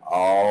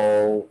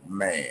 Oh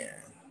man.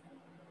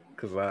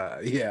 Cause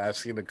I've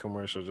seen the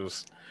commercial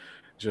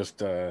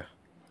just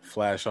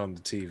flash on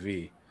the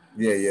TV.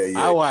 Yeah, yeah, I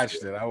yeah.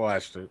 watched it. I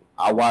watched it.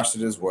 I watched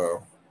it as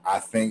well. I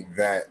think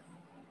that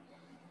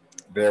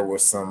there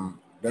was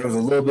a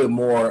little bit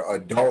more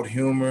adult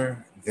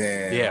humor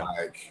Yeah.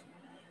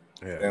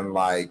 Yeah. than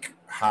like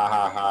ha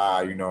ha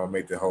ha,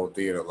 make the whole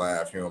theater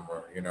laugh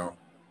humor,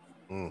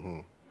 Mm-hmm.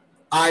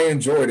 I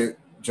enjoyed it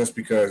just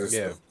because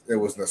Yeah. it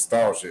was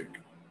nostalgic.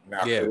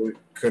 Now Yeah.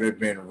 could it have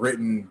been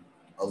written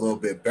a little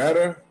bit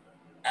better?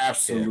 Yeah.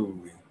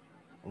 Absolutely.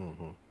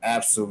 Mm-hmm.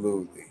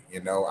 Absolutely.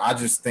 I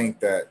just think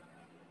that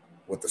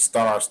with the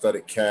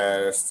star-studded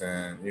cast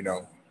and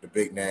the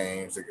big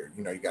names,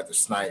 you got the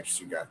Snipes,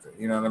 you got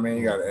you know what I mean,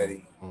 you got Mm-hmm.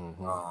 Eddie.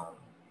 Mm-hmm. Um,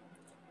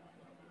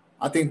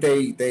 I think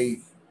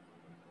they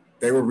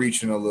were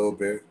reaching a little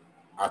bit.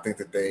 I think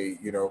that they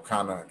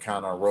kind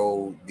of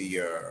rode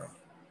the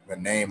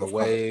name The of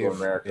Coming to wave.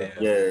 America.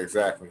 Yeah. Yeah,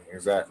 exactly.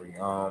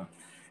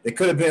 It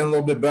could have been a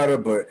little bit better,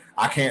 but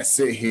I can't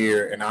sit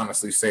here and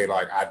honestly say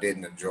like I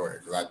didn't enjoy it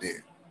because I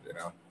did. You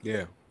know,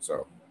 Yeah.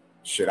 so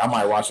shit, I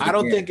might watch it I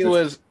don't again. think it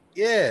was.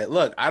 Yeah.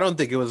 Look, I don't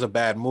think it was a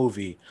bad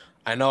movie.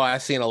 I know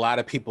I've seen a lot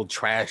of people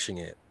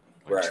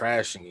Right,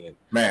 trashing it.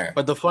 man.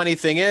 But the funny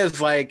thing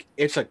is, like,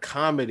 it's a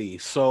comedy.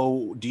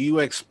 So, do you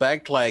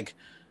expect like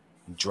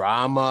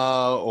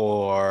drama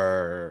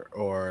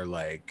or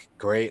like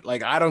great?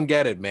 Like, I don't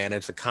get it, man.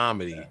 It's a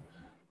comedy.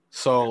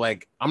 So,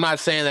 like, I'm not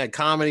saying that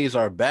comedies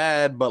are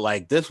bad, but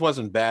like this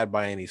wasn't bad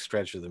by any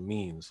stretch of the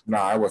means.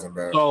 Nah, it wasn't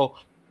bad. So,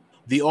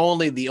 the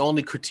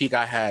only critique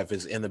I have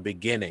is in the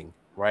beginning,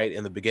 right?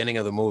 In the beginning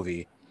of the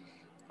movie,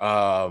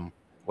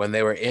 when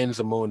they were in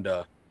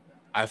Zamunda,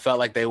 I felt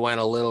like they went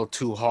a little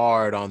too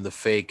hard on the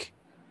fake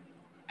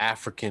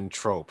African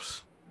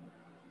tropes.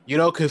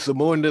 Because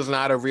Zamunda's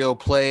not a real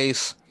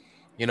place.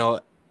 You know,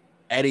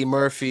 Eddie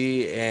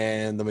Murphy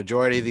and the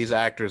majority of these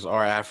actors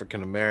are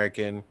African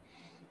American.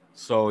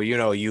 So,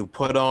 you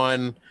put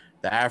on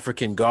the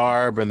African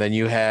garb, and then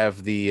you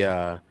have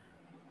the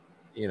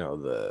you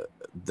know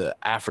the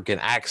African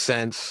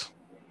accents,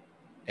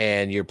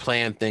 and you're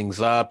playing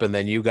things up, and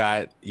then you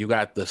got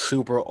the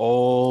super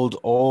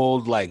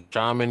old like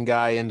shaman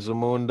guy in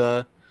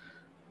Zamunda.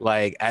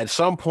 Like at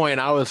some point,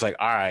 I was like,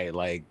 all right,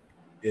 like.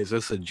 Is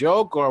this a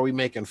joke or are we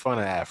making fun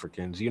of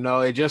Africans? You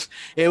know, it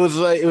was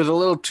a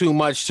little too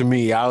much to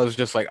me. I was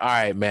just like, all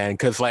right, man,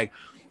 because like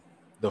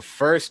the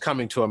first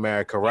coming to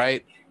America,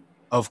 right?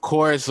 Of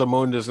course,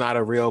 Zamunda's not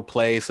a real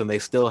place, and they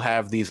still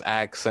have these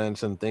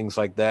accents and things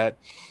like that.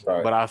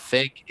 Right, But I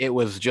think it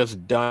was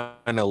just done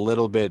a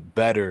little bit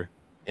better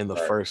in the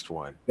right. first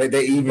one. They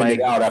evened it Like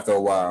out after a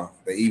while.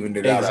 They evened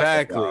it out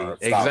after a while. Stop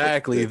with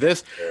exactly.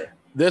 the yeah.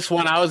 This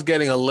one I was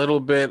getting a little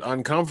bit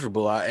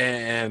uncomfortable,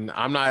 and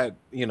I'm not,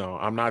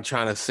 I'm not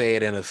trying to say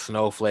it in a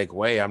snowflake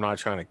way. I'm not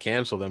trying to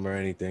cancel them or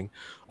anything.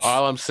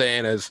 All I'm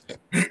saying is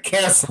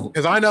Cancel.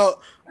 because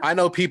I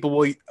know people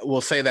will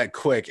say that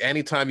quick.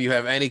 Anytime you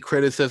have any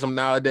criticism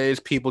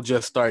nowadays, people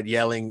just start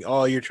yelling,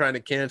 "Oh, you're trying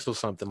to cancel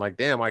something." Like,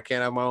 damn, I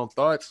can't have my own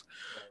thoughts.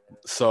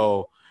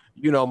 So,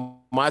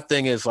 my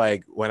thing is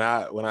like when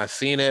I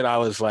seen it, I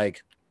was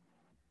like,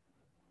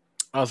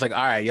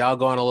 all right, y'all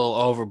going a little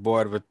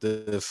overboard with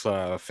this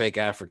fake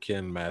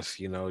African mess,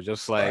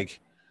 just Right.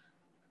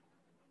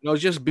 like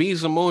just be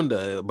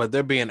Zamunda, but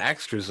they're being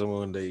extra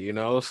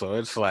Zamunda. So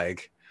it's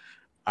like,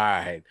 all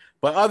right.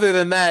 But other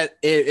than that,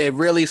 it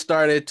really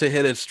started to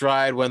hit its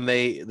stride when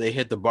they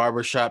hit the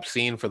barbershop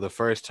scene for the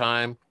first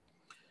time.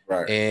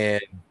 Right.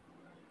 And,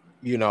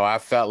 I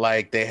felt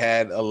like they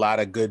had a lot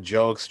of good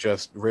jokes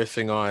just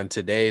riffing on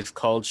today's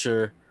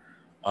culture.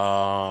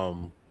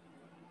 Um,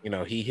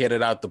 he hit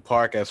it out the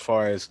park as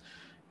far as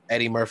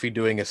Eddie Murphy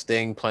doing his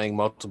thing, playing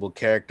multiple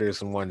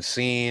characters in one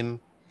scene.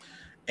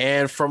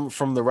 And from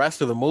the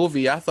rest of the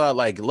movie, I thought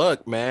like,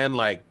 look, man,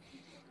 like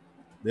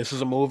this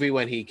is a movie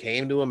when he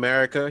came to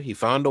America, he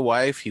found a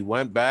wife, he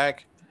went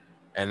back,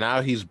 and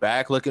now he's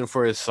back looking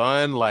for his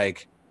son.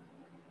 Like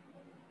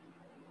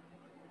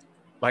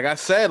I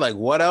said, like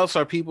what else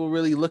are people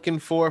really looking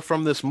for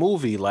from this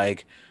movie?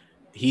 Like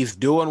he's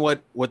doing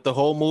what the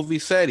whole movie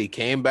said. He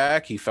came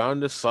back, he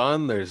found his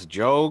son, there's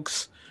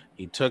jokes,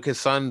 he took his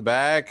son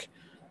back,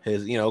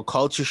 his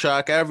culture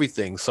shock,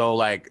 everything. So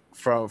like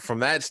from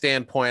that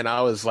standpoint,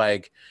 I was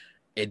like,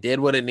 it did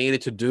what it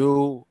needed to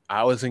do.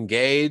 I was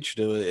engaged.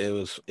 It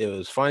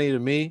was funny to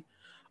me.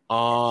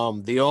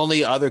 The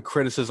only other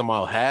criticism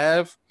I'll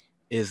have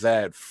is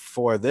that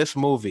for this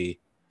movie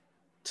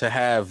to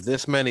have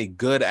this many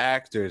good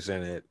actors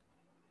in it,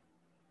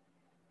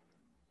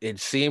 it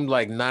seemed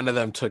like none of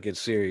them took it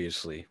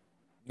seriously.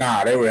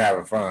 Nah, they were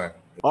having fun.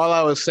 All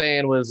I was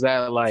saying was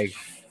that like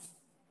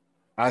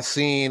I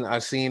seen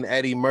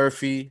Eddie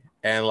Murphy,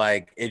 and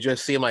like it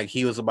just seemed like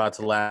he was about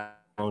to laugh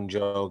on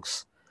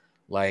jokes.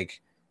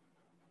 Like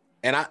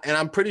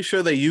I'm pretty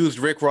sure they used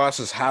Rick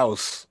Ross's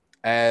house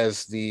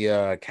as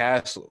the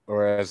castle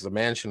or as the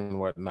mansion and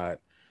whatnot.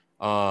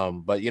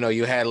 But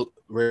you had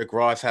Rick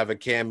Ross have a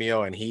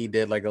cameo, and he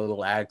did like a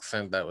little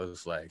accent that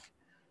was like,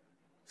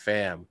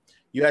 "Fam."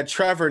 You had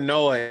Trevor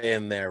Noah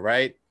in there,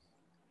 right?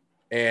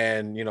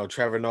 And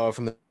Trevor Noah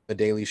from the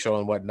Daily Show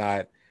and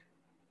whatnot.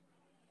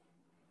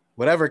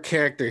 Whatever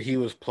character he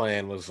was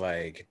playing was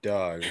like,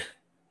 dog,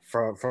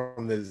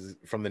 from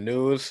the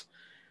news.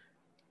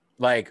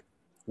 Like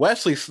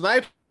Wesley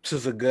Snipes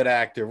is a good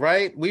actor,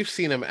 right? We've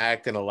seen him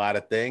act in a lot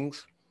of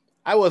things.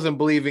 I wasn't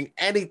believing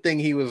anything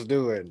he was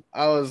doing.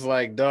 I was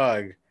like,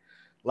 dog,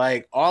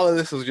 like all of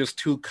this is just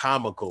too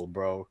comical,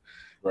 bro.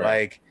 Right.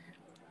 Like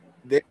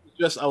there's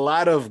just a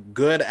lot of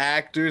good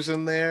actors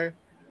in there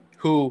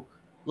who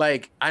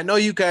like I know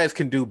you guys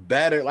can do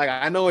better. Like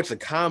I know it's a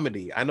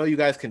comedy. I know you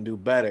guys can do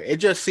better. It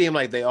just seemed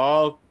like they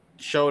all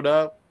showed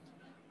up.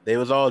 They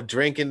was all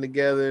drinking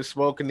together,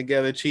 smoking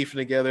together, chiefing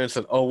together, and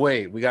said, "Oh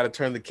wait, we got to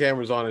turn the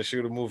cameras on and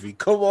shoot a movie.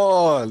 Come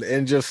on!"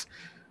 And Just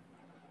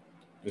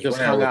just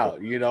ran hung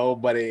with it.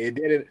 out, But it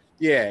didn't.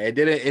 Yeah, it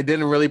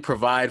didn't really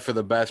provide for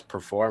the best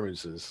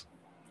performances.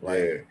 Like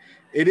Yeah.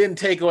 it didn't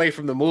take away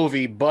from the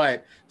movie,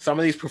 but some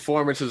of these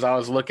performances, I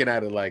was looking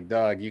at it like,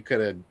 dog, you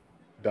could have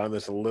done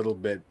this a little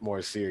bit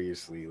more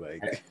seriously.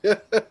 Like,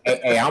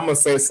 Hey, I'm gonna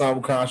say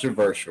something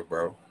controversial,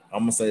 bro.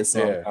 I'm gonna say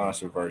something yeah,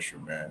 controversial,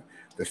 man.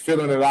 The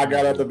feeling that I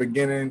got at the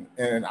beginning,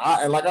 and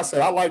like I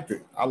said, I liked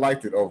it. I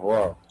liked it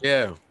overall.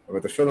 yeah,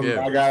 But the feeling that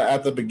yeah, I got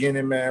at the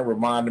beginning, man,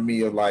 reminded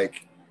me of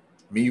like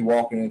me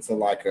walking into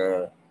like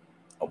a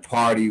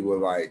party with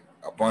like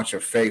a bunch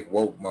of fake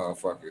woke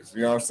motherfuckers.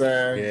 You know what I'm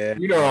saying? yeah,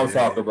 You know what I'm yeah,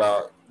 talking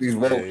about? These yeah,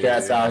 woke yeah,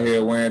 cats out yeah.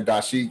 here wearing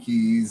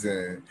dashikis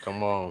and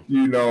Come on,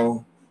 you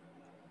know,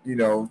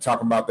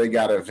 talking about they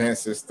got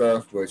events and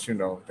stuff, but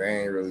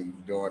they ain't really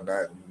doing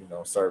that.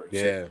 Serving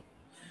chicken, yeah,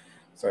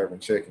 serving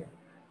chicken.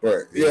 But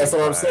yeah, being that's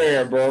what I'm implied.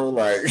 saying, bro.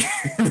 Like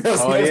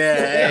that's Oh what I'm yeah,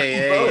 saying,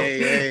 hey, bro. hey,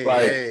 hey,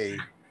 Like, hey,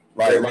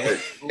 like,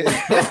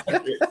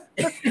 hey. like,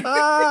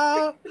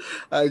 Ah,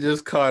 I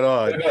just caught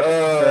on.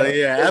 So uh,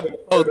 yeah,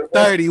 episode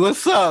 30.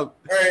 What's up?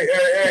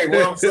 hey,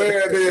 what I'm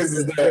saying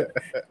is that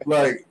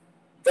like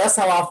that's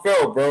how I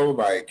felt, bro.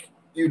 Like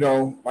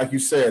like you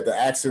said, the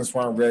accents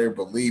weren't very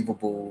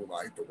believable.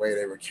 Like the way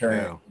they were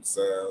carrying Yeah.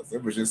 themselves,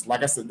 it was just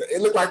like I said.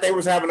 It looked like they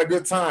was having a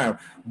good time.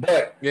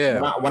 But when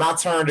Yeah. I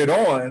turned it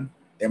on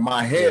in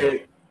my Yeah.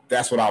 head,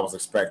 that's what I was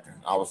expecting.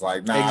 I was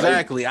like, nah,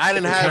 Exactly. I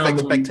didn't they have handling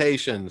me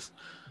expectations.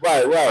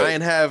 right, I right.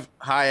 didn't have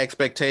high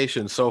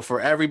expectations. So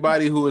for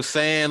everybody who was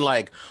saying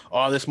like,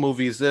 "Oh, this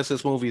movie is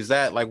this movie is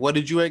that," like, what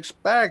did you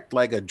expect?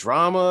 Like a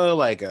drama,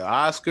 like an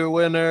Oscar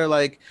winner?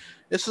 Like,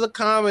 this is a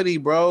comedy,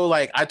 bro.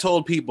 Like I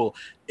told people,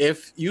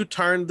 if you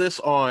turned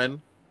this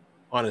on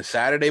a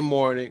Saturday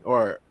morning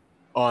or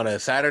on a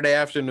Saturday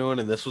afternoon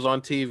and this was on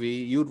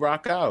TV, you'd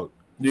rock out.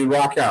 You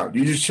rock out.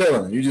 You just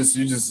chilling. You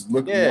just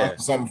look Yeah. watching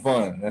something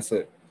fun. That's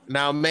it.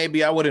 Now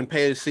maybe I wouldn't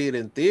pay to see it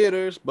in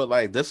theaters, but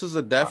like this is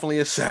a definitely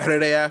a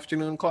Saturday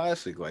afternoon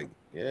classic. Like,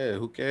 yeah,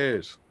 who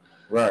cares?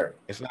 Right.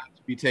 It's not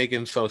to be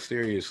taken so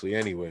seriously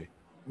anyway.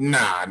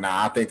 Nah.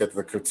 I think that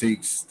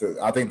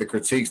I think the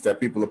critiques that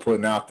people are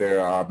putting out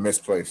there are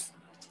misplaced.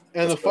 For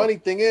And the sure. funny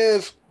thing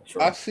is, For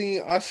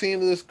sure. I seen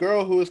this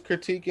girl who was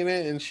critiquing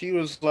it, and she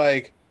was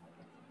like,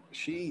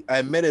 she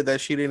admitted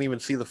that she didn't even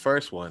see the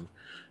first one.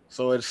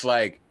 So it's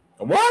like,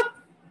 What?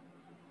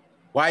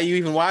 why are you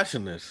even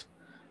watching this?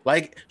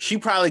 Like, she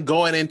probably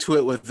going into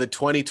it with the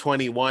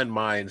 2021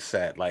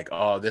 mindset, like,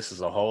 oh, this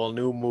is a whole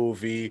new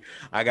movie.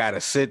 I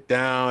gotta sit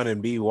down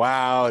and be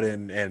wild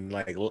and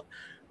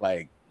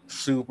like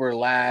super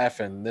laugh.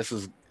 And this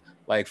is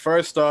like,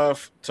 first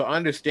off, to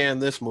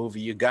understand this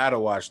movie, you gotta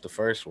watch the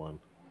first one.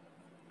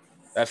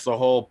 That's the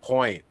whole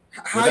point.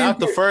 How you Without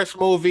the get? first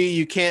movie,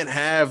 you can't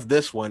have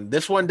this one.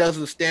 This one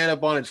doesn't stand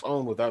up on its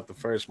own without the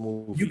first You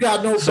movie.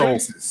 got no So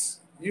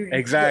basis.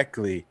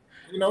 exactly.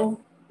 You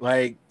know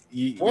Like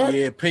what?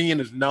 your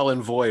opinion is null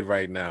and void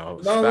right now.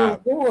 No,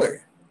 Stop. boy.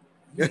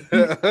 You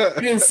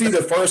didn't see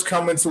the first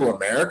coming to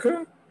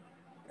America,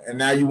 and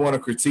now you want to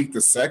critique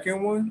the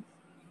second one?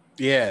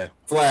 Yeah.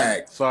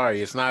 Flag,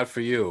 Sorry, it's not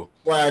for you.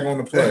 flag on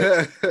the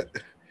play.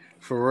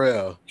 For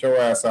real. Get your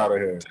ass out of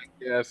here.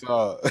 Yeah, that's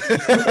all.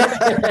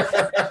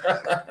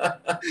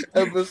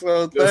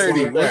 Episode Just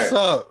 30. like What's that.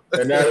 up?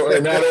 In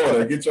that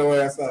order. Get your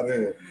ass out of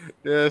here.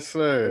 Yes,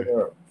 Straight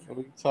sir. up. What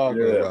are you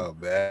talking Yeah.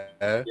 about,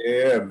 man?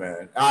 Yeah,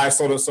 man. All right,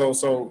 so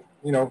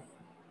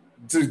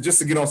just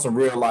to get on some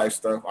real life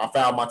stuff, I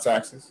filed my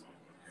taxes.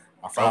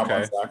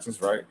 Okay.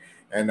 Right?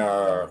 And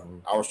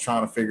Mhm. I was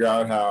trying to figure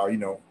out how,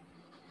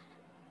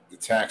 the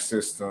tax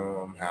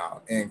system,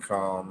 how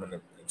income and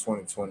in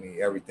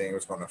 2020, everything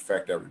was going to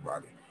affect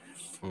everybody.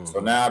 So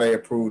Mhm. now they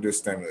approved this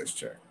stimulus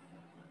check.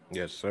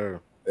 Yes,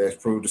 sir. They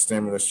approved the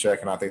stimulus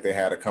check, and I think they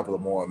had a couple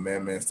of more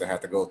amendments that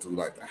had to go through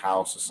like the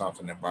House or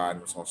something, and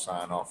Biden was going to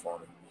sign off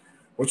on it.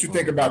 What you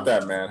think about Mhm.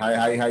 that, man?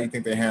 How you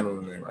think they're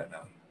handling it right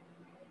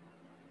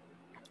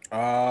now?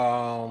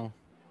 Um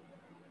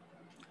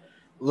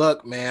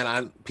Look,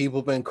 man,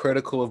 people been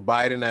critical of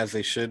Biden as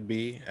they should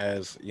be,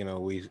 as you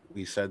know, we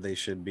said they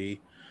should be.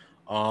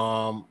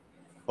 Um,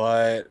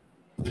 but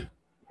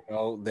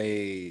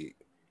they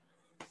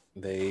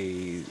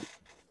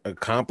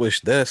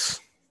accomplished this.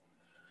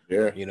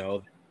 Yeah. You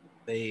know,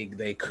 they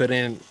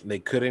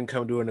couldn't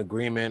come to an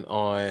agreement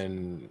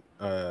on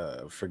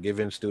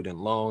forgiving student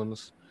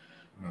loans.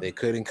 Mm. They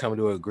couldn't come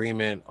to an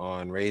agreement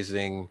on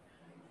raising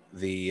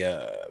the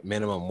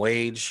minimum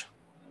wage,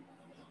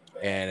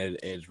 and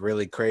it's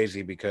really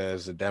crazy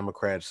because the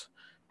Democrats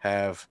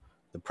have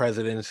the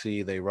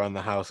presidency, they run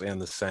the House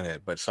and the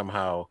Senate, but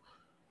somehow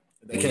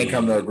They can't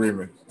come to we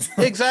agreement.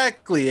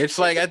 exactly. It's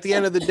like at the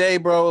end of the day,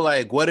 bro.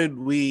 Like, what did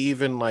we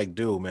even like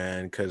do,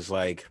 man? Because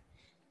like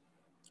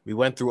we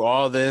went through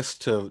all this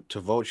to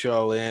vote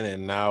y'all in,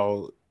 and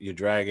now you're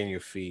dragging your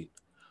feet.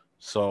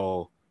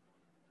 So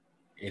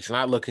it's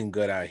not looking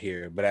good out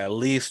here. But at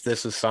least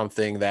this is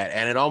something that,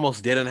 and it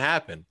almost didn't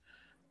happen.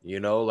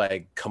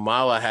 Like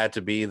Kamala had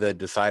to be the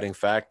deciding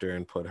factor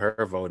and put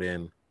her vote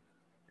in,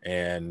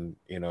 and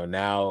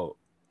now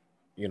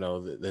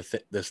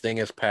this thing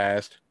has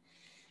passed,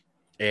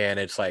 and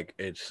it's like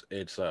it's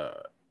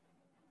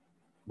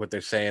what they're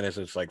saying is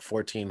it's like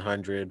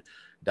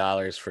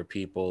 $1,400 for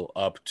people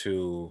up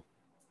to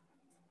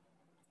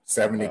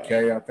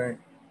 70K, I think.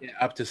 yeah,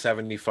 up to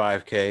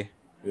 75K,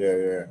 Yeah,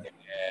 yeah.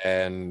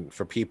 and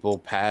for people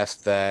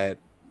past that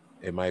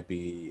it might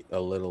be a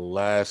little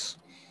less.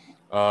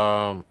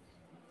 um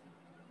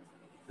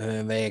and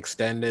then they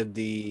extended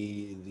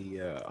the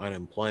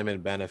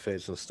unemployment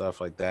benefits and stuff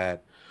like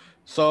that.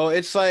 So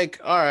it's like,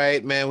 all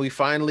right, man, we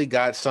finally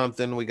got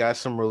something. We got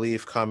some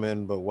relief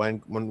coming, but when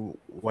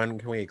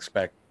can we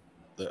expect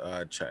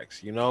the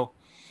checks?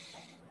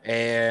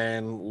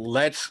 And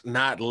let's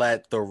not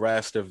let the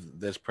rest of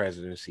this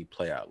presidency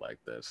play out like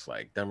this.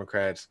 Like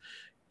Democrats,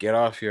 get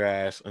off your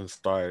ass and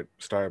start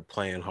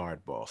playing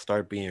hardball.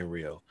 Start being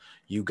real.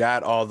 You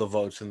got all the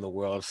votes in the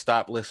world.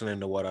 Stop listening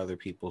to what other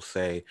people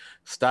say.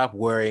 Stop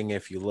worrying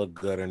if you look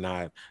good or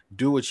not.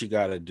 Do what you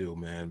got to do,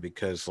 man,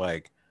 because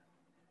like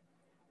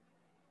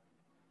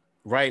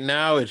right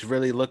now it's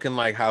really looking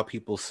like how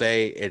people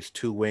say it's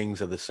two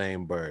wings of the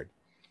same bird.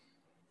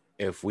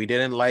 If we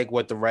didn't like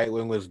what the right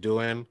wing was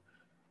doing,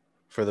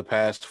 for the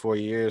past 4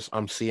 years,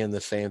 I'm seeing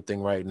the same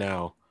thing right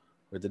now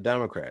with the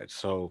Democrats.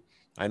 So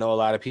I know a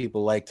lot of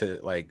people like to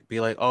like be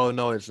like, oh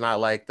no, it's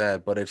not like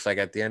that. But it's like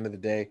at the end of the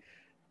day,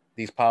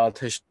 these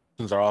politicians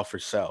are all for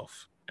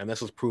self. And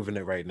this is proving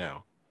it right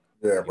now.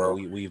 Yeah, You know, bro.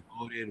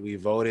 we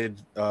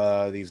voted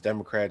these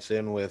Democrats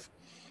in with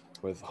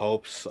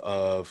hopes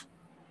of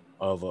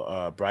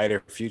a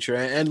brighter future.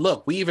 And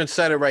look, we even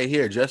said it right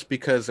here. Just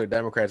because they're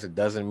Democrats, it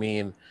doesn't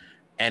mean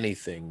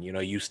anything. You know,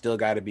 you still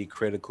got to be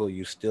critical.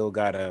 You still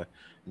got to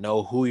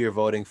know who you're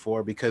voting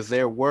for, because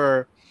there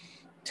were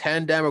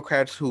 10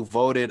 Democrats who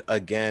voted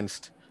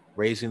against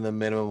raising the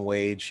minimum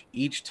wage.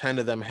 Each 10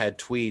 of them had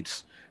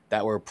tweets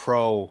that were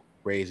pro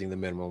raising the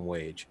minimum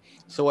wage.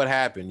 So what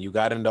happened? You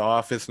got into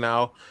office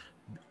now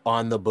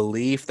on the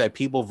belief that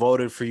people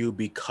voted for you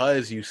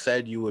because you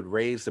said you would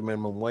raise the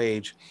minimum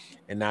wage,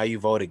 and now you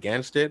vote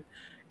against it.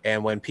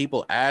 And when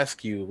people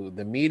ask you,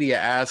 the media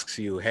asks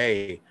you,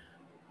 hey,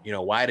 you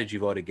know, why did you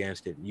vote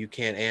against it? You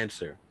can't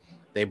answer.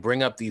 They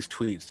bring up these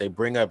tweets. They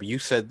bring up, you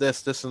said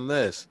this, this, and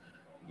this.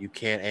 You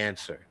can't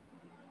answer.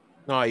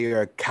 No,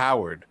 you're a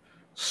coward.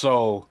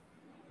 So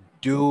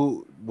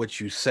do what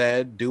you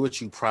said, do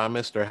what you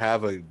promised, or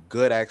have a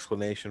good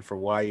explanation for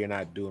why you're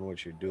not doing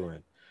what you're doing.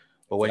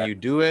 But when you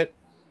Exactly. do it,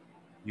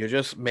 you're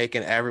just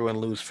making everyone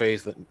lose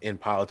faith in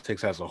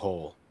politics as a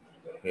whole.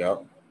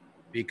 Yep.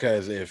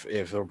 Because if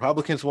the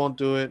Republicans won't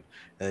do it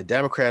and the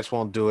Democrats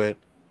won't do it,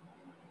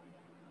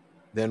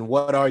 then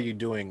what are you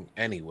doing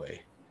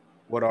anyway?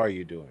 What are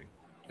you doing?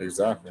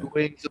 Exactly. Two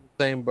wings of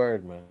the same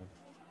bird, man.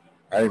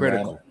 Hey, man.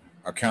 Critical.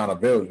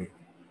 Accountability.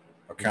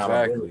 Exactly.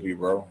 Accountability,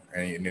 bro.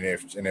 And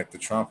if the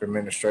Trump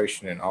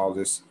administration and all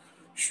this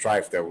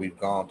strife that we've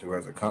gone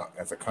through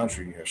as a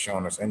country has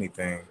shown us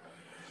anything,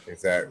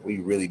 is that we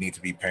really need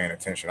to be paying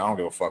attention. I don't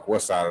give a fuck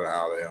what side of the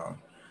aisle they're on.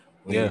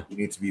 Yeah. We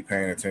need to be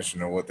paying attention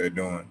to what they're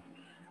doing.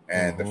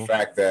 And the Mm-hmm.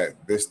 fact that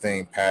this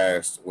thing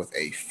passed with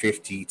a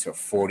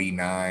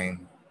 50-49,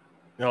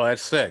 No,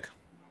 that's sick.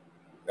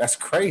 that's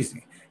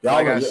crazy.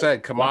 Like Y'all I are said,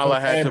 y'all from the Kamala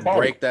had same to party.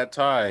 break that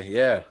tie.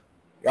 Yeah.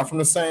 Y'all from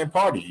the same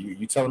party.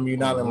 You telling me you're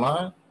not in Mm-hmm.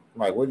 line?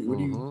 Like what do you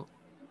Mm-hmm.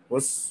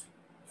 what's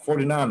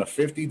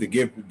 49-50 to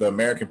give the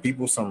American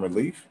people some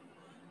relief?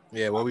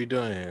 Yeah, what we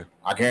doing here?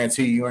 I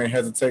guarantee you ain't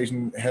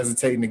hesitating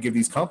to give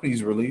these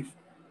companies relief,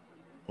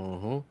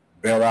 Mm-hmm.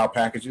 bailout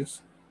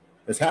packages.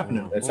 It's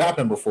happening. It's Mm-hmm.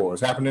 happened before.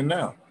 It's happening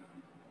now.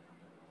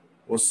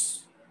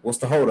 What's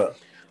the hold up?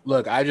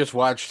 Look, I just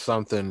watched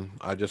something.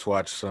 I just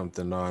watched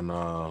something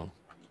on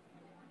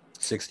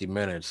 60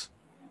 Minutes,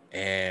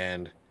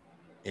 and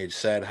it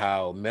said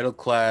how middle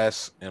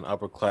class and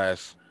upper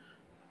class,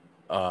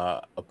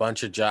 a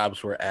bunch of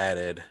jobs were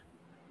added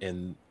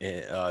in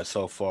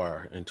so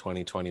far in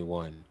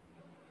 2021.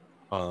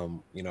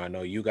 You know, I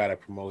know you got a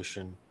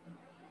promotion.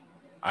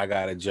 I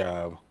got a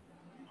job.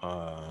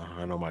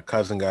 I know my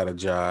cousin got a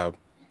job.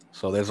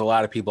 So there's a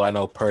lot of people I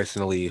know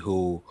personally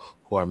who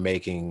are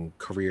making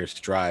career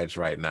strides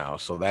right now.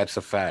 So that's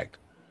a fact.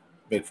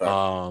 Big fact.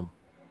 Um,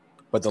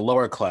 but the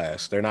lower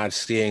class, they're not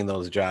seeing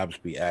those jobs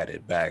be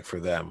added back for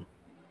them.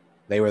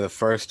 They were the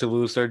first to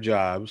lose their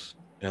jobs,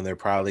 and they're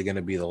probably going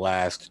to be the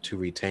last to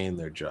retain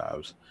their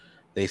jobs.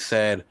 They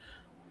said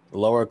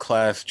lower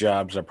class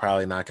jobs are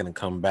probably not going to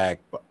come back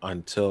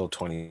until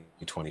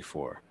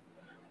 2024.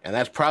 And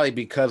that's probably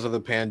because of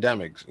the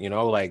pandemics, you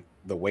know, like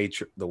the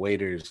waiters,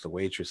 the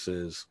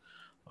waitresses,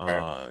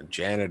 Okay.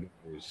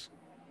 janitors,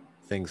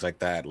 things like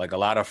that. Like a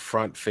lot of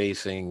front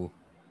facing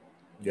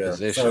Yeah.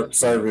 positions where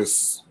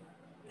Service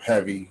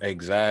heavy.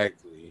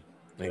 exactly,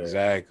 Yeah.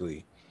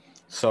 exactly.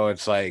 So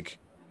it's like,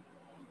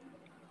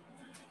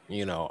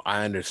 you know,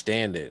 I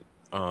understand it.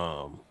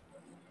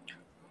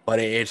 But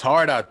it's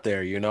hard out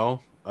there, you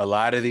know. A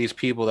lot of these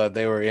people that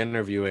they were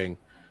interviewing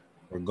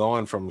were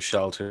going from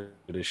shelter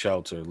to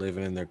shelter,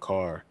 living in their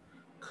car,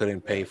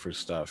 couldn't pay Yeah. for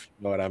stuff.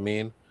 You know what I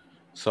mean?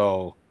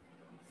 So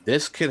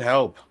this could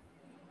help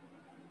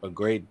a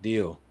great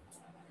deal.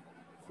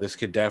 This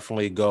could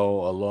definitely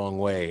go a long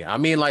way. I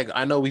mean, like,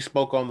 I know we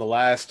spoke on the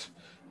last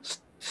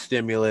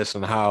stimulus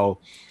and how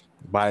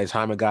by the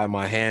time it got in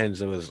my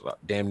hands, it was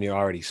damn near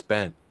already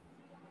spent.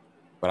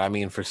 But I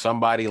mean, for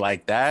somebody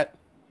like that,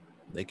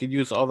 they could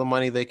use all the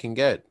money they can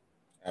get.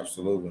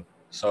 Absolutely.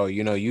 So,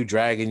 you know, you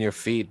dragging your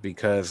feet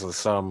because of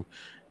some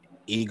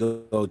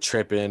ego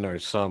tripping or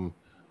some,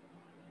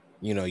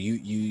 you know,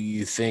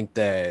 you think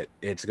that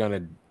it's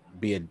gonna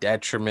be a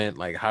detriment.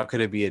 Like, how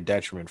could it be a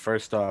detriment?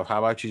 First off, how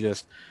about you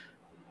just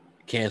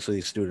cancel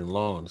these student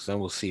loans? Then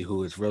we'll see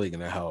who is really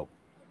gonna help.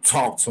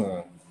 Talk to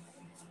him.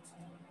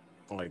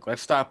 Like,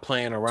 let's stop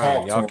playing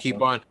around. Talk to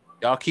him.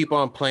 Y'all keep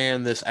on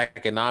playing this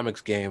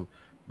economics game,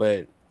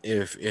 but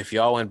if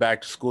y'all went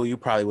back to school, you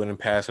probably wouldn't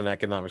pass an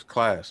economics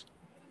class.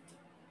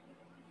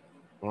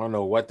 I don't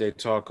know what they're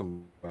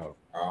talking about.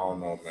 I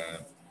don't know, man.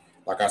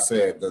 Like I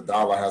said, the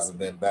dollar hasn't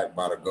been backed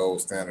by the gold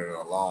standard in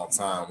a long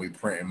time. We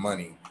printing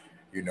money,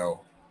 you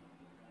know.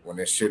 When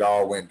this shit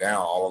all went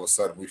down, all of a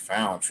sudden we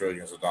found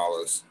trillions of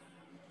dollars.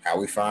 How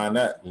we find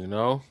that? You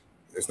know?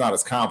 It's not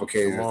as Come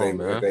complicated as on,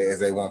 man.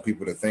 they want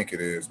people to think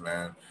it is,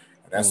 man.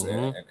 That's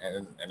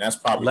Mm-hmm. and that's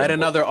probably the Let most.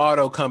 another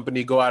auto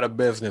company go out of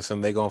business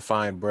and they gonna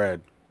find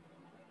bread.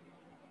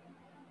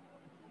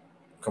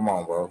 Come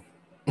on, bro.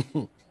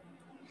 Come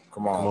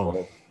Come on, on.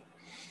 bro.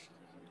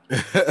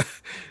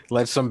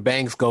 Let some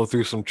banks go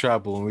through some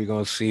trouble and we're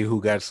gonna see who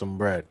got some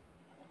bread.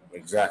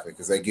 Exactly,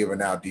 because they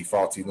giving out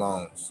defaulty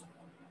loans.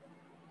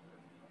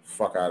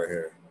 Fuck out of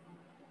here.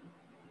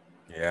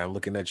 Yeah, I'm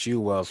looking at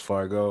you, Wells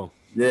Fargo.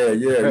 Yeah,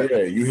 yeah, yeah.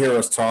 You hear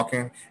us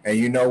talking, and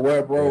you know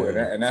what, bro? And,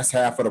 Yeah, and that's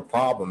half of the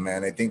problem,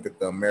 man. They think that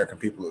the American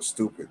people are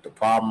stupid. The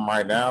problem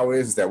right now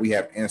is that we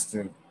have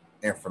instant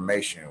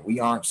information. We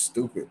aren't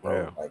stupid,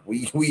 bro. yeah. Like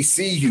we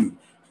see you,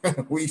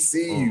 we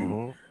see you,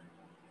 Mm-hmm.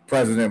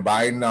 President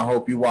Biden. I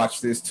hope you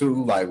watch this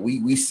too. Like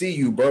we see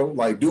you, bro.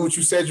 Like do what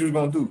you said you was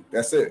gonna do.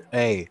 That's it.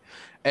 Hey,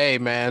 hey,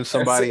 man. That's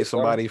Somebody, it,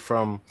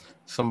 bro.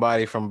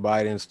 somebody from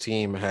Biden's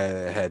team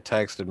had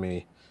texted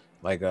me,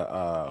 like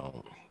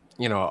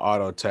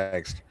auto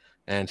text,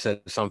 and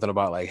said something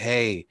about like,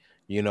 hey,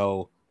 you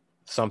know,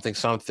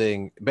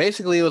 something.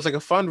 Basically, it was like a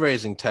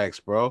fundraising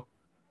text, bro.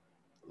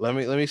 Let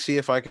me see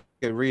if I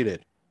can read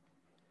it.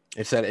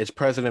 It said it's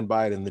President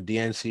Biden. The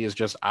DNC is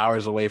just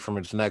hours away from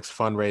its next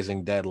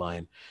fundraising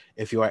deadline.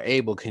 If you are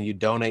able, can you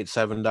donate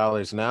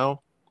 $7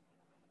 now?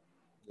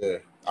 Yeah,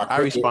 I I clicked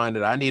it.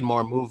 responded, I need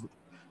more movement.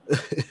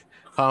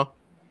 Huh?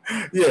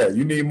 Yeah,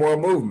 you need more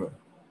movement.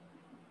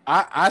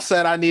 I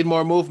said I need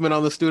more movement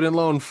on the student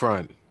loan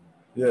front.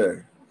 Yeah,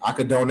 I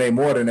could donate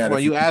more than that Come on,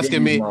 if you you can give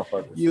asking these me?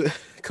 motherfuckers. You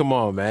come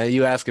on, man.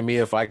 You asking me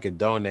if I could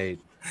donate?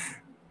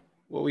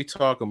 What we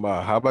talking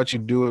about? How about you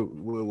do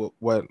it?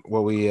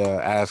 What we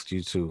asked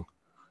you to?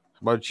 How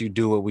about you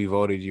do what we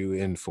voted you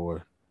in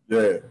for?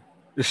 Yeah.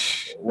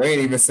 We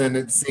ain't even seen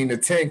the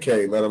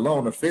 10K, let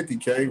alone the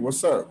 50K.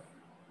 What's up?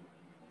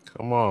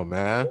 Come on,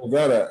 man. What's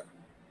that at?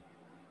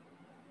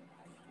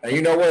 And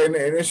you know what? And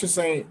it's just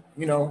ain't,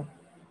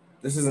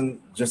 this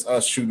isn't just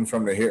us shooting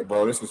from the hip,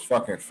 bro. This is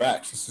fucking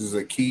facts. This is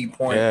a key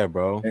point, Yeah,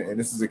 bro. and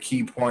this is a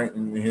key point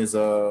in his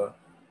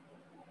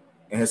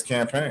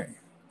campaign.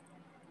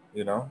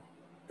 You know,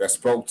 that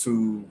spoke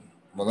to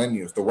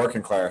millennials, the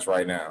working class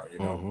right now.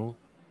 Mm-hmm.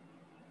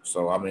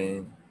 So I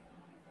mean,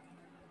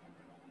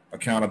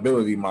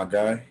 accountability, my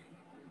guy, Yeah,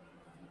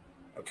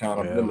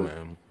 accountability.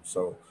 man.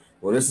 So,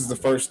 well, this is the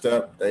first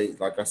step. They,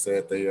 like I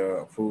said, they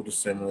approved the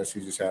stimulus.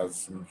 He just has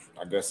some,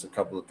 I guess, a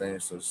couple of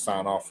things to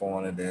sign off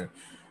on, and then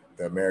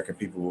the American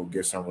people will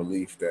get some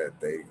relief that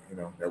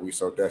that we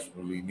so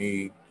desperately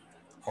need.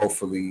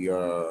 Hopefully,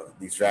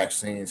 these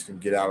vaccines can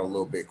get out a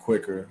little bit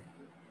quicker,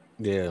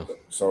 Yeah.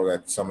 so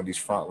that some of these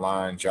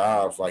frontline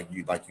jobs, like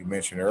you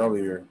mentioned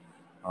earlier,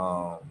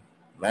 um,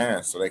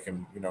 man, so they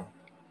can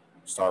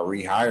start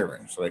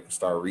rehiring, so they can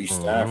start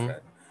Mm-hmm. restaffing.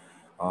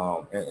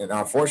 And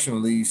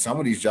unfortunately, some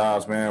of these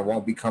jobs, man,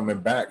 won't be coming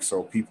back.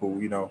 So people,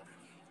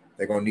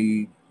 they're gonna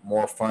need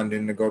more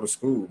funding to go to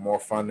school, more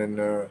funding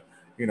to,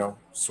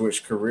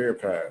 switch career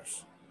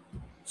paths.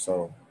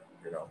 So,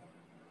 you know,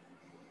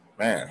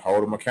 man,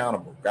 hold them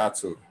accountable.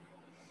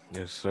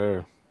 Yes,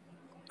 sir.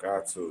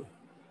 Got to.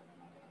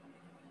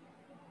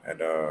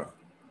 And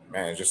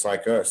man, just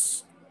like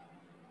us,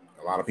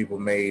 a lot of people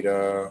made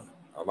a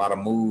lot of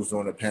moves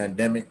during the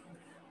pandemic.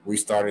 We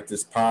started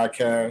this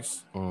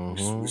podcast. We're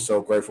Mm-hmm.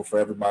 so grateful for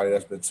everybody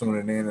that's been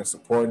tuning in and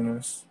supporting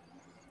us.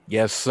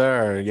 Yes,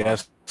 sir. Uh,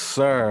 Yes,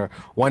 sir.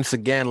 Once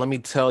again, let me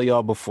tell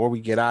y'all before we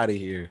get out of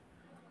here.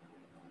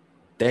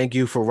 Thank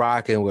you for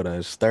rocking with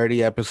us.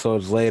 30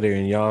 episodes later,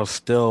 and y'all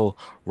still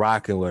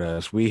rocking with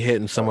us. We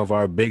hitting some right. of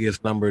our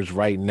biggest numbers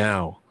right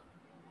now.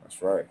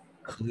 That's right.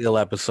 Khalil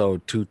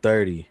episode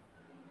 230.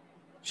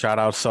 Shout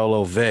out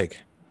Solo Vic,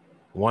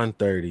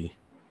 130.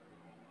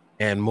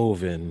 And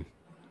moving.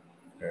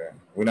 Yeah,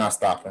 we're not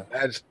stopping.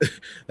 That's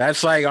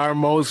that's like our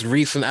most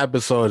recent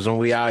episodes when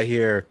we out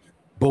here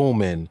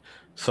booming.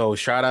 So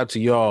shout out to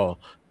y'all.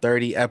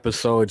 30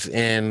 episodes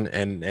in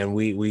and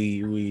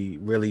we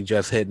really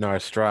just hitting our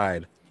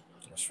stride.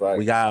 That's right.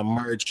 We got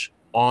merch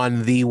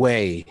on the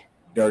way.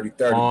 Dirty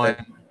 30, On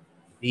baby.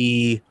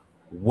 the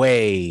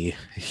way.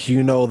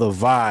 You know the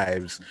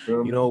vibes. You feel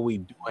You me? know what we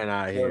doing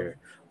out Yeah.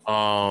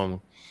 here.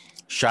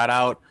 Shout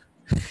out.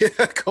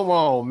 Come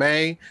on,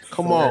 man.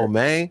 Come Yeah. on,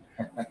 man.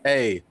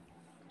 Hey,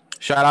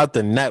 shout out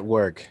the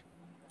network.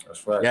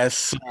 That's right. Yes,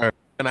 sir. We're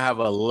gonna have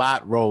a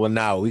lot rolling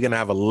out. We're gonna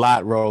have a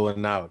lot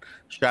rolling out.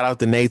 Shout out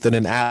to Nathan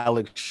and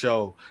Alex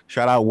show.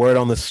 Shout out Word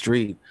on the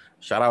Street.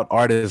 Shout out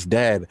Artist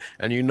Dead.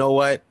 And you know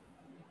what?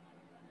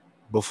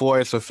 Before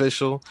it's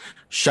official,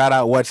 shout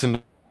out What's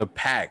in the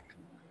Pack.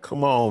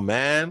 Come on,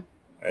 man.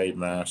 Hey,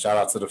 man. Shout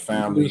out to the We do this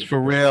family. for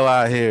real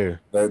out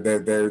here.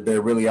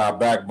 They're really our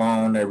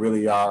backbone. They're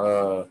really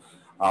our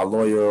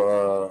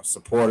loyal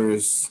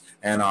supporters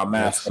and our Yes,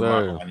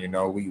 mastermind.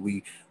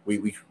 sir.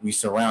 We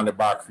surrounded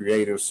by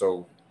creatives,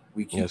 so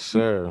Yes, we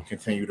sir.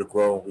 continue to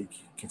grow. We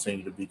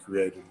continue to be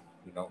creative.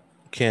 You know,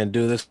 Can't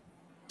do this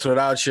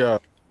without y'all.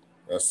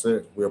 that's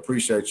it. We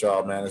appreciate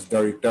y'all, man. It's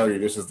Dirty 30.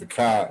 This is the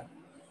Kai.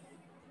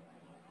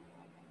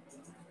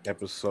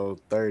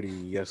 Episode 30.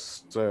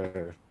 Yes,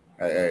 sir.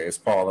 Hey, it's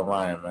Paul and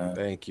Ryan, man.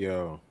 Thank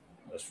you.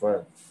 That's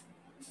right.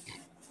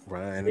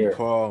 Brian and Yeah,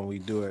 Paul, and we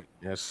do it.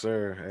 Yes,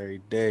 sir. Every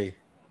day,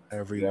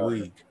 every yeah.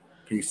 week.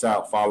 Peace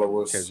out.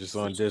 Follow Catch us. us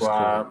on Discord.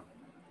 Subscribe.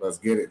 Let's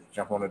get it.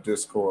 Jump on the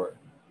Discord.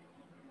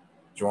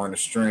 Join the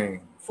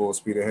stream. Full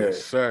speed Yes, ahead.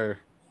 sir.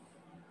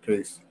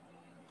 Peace.